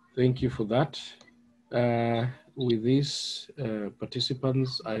 Thank you for that. With these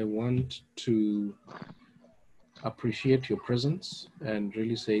participants, I want to appreciate your presence and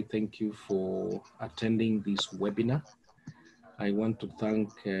really say thank you for attending this webinar. I want to thank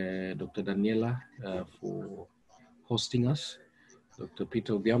Dr. Daniela for hosting us. Dr.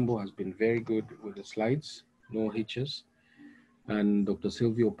 Peter Odhiambo has been very good with the slides, no hitches. And Dr.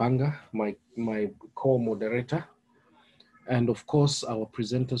 Silvio Panga, my co-moderator. And of course, our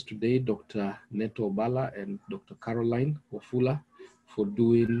presenters today, Dr. Neto Obala and Dr. Caroline Ofula, for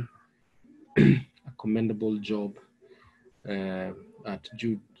doing a commendable job at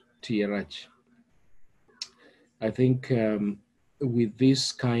Jude TRH. I think with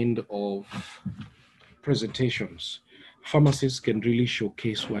this kind of presentations, pharmacists can really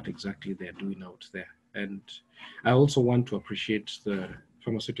showcase what exactly they're doing out there. And I also want to appreciate the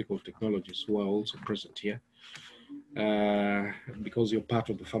pharmaceutical technologists who are also present here because you're part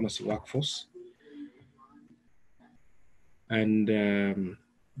of the pharmacy workforce. And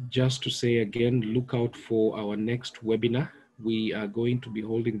just to say again, look out for our next webinar. We are going to be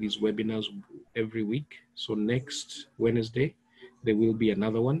holding these webinars every week. So next Wednesday, there will be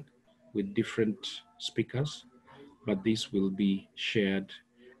another one with different speakers, but this will be shared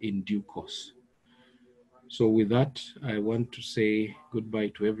in due course. So with that, I want to say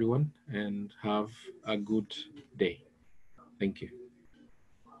goodbye to everyone and have a good day. Thank you.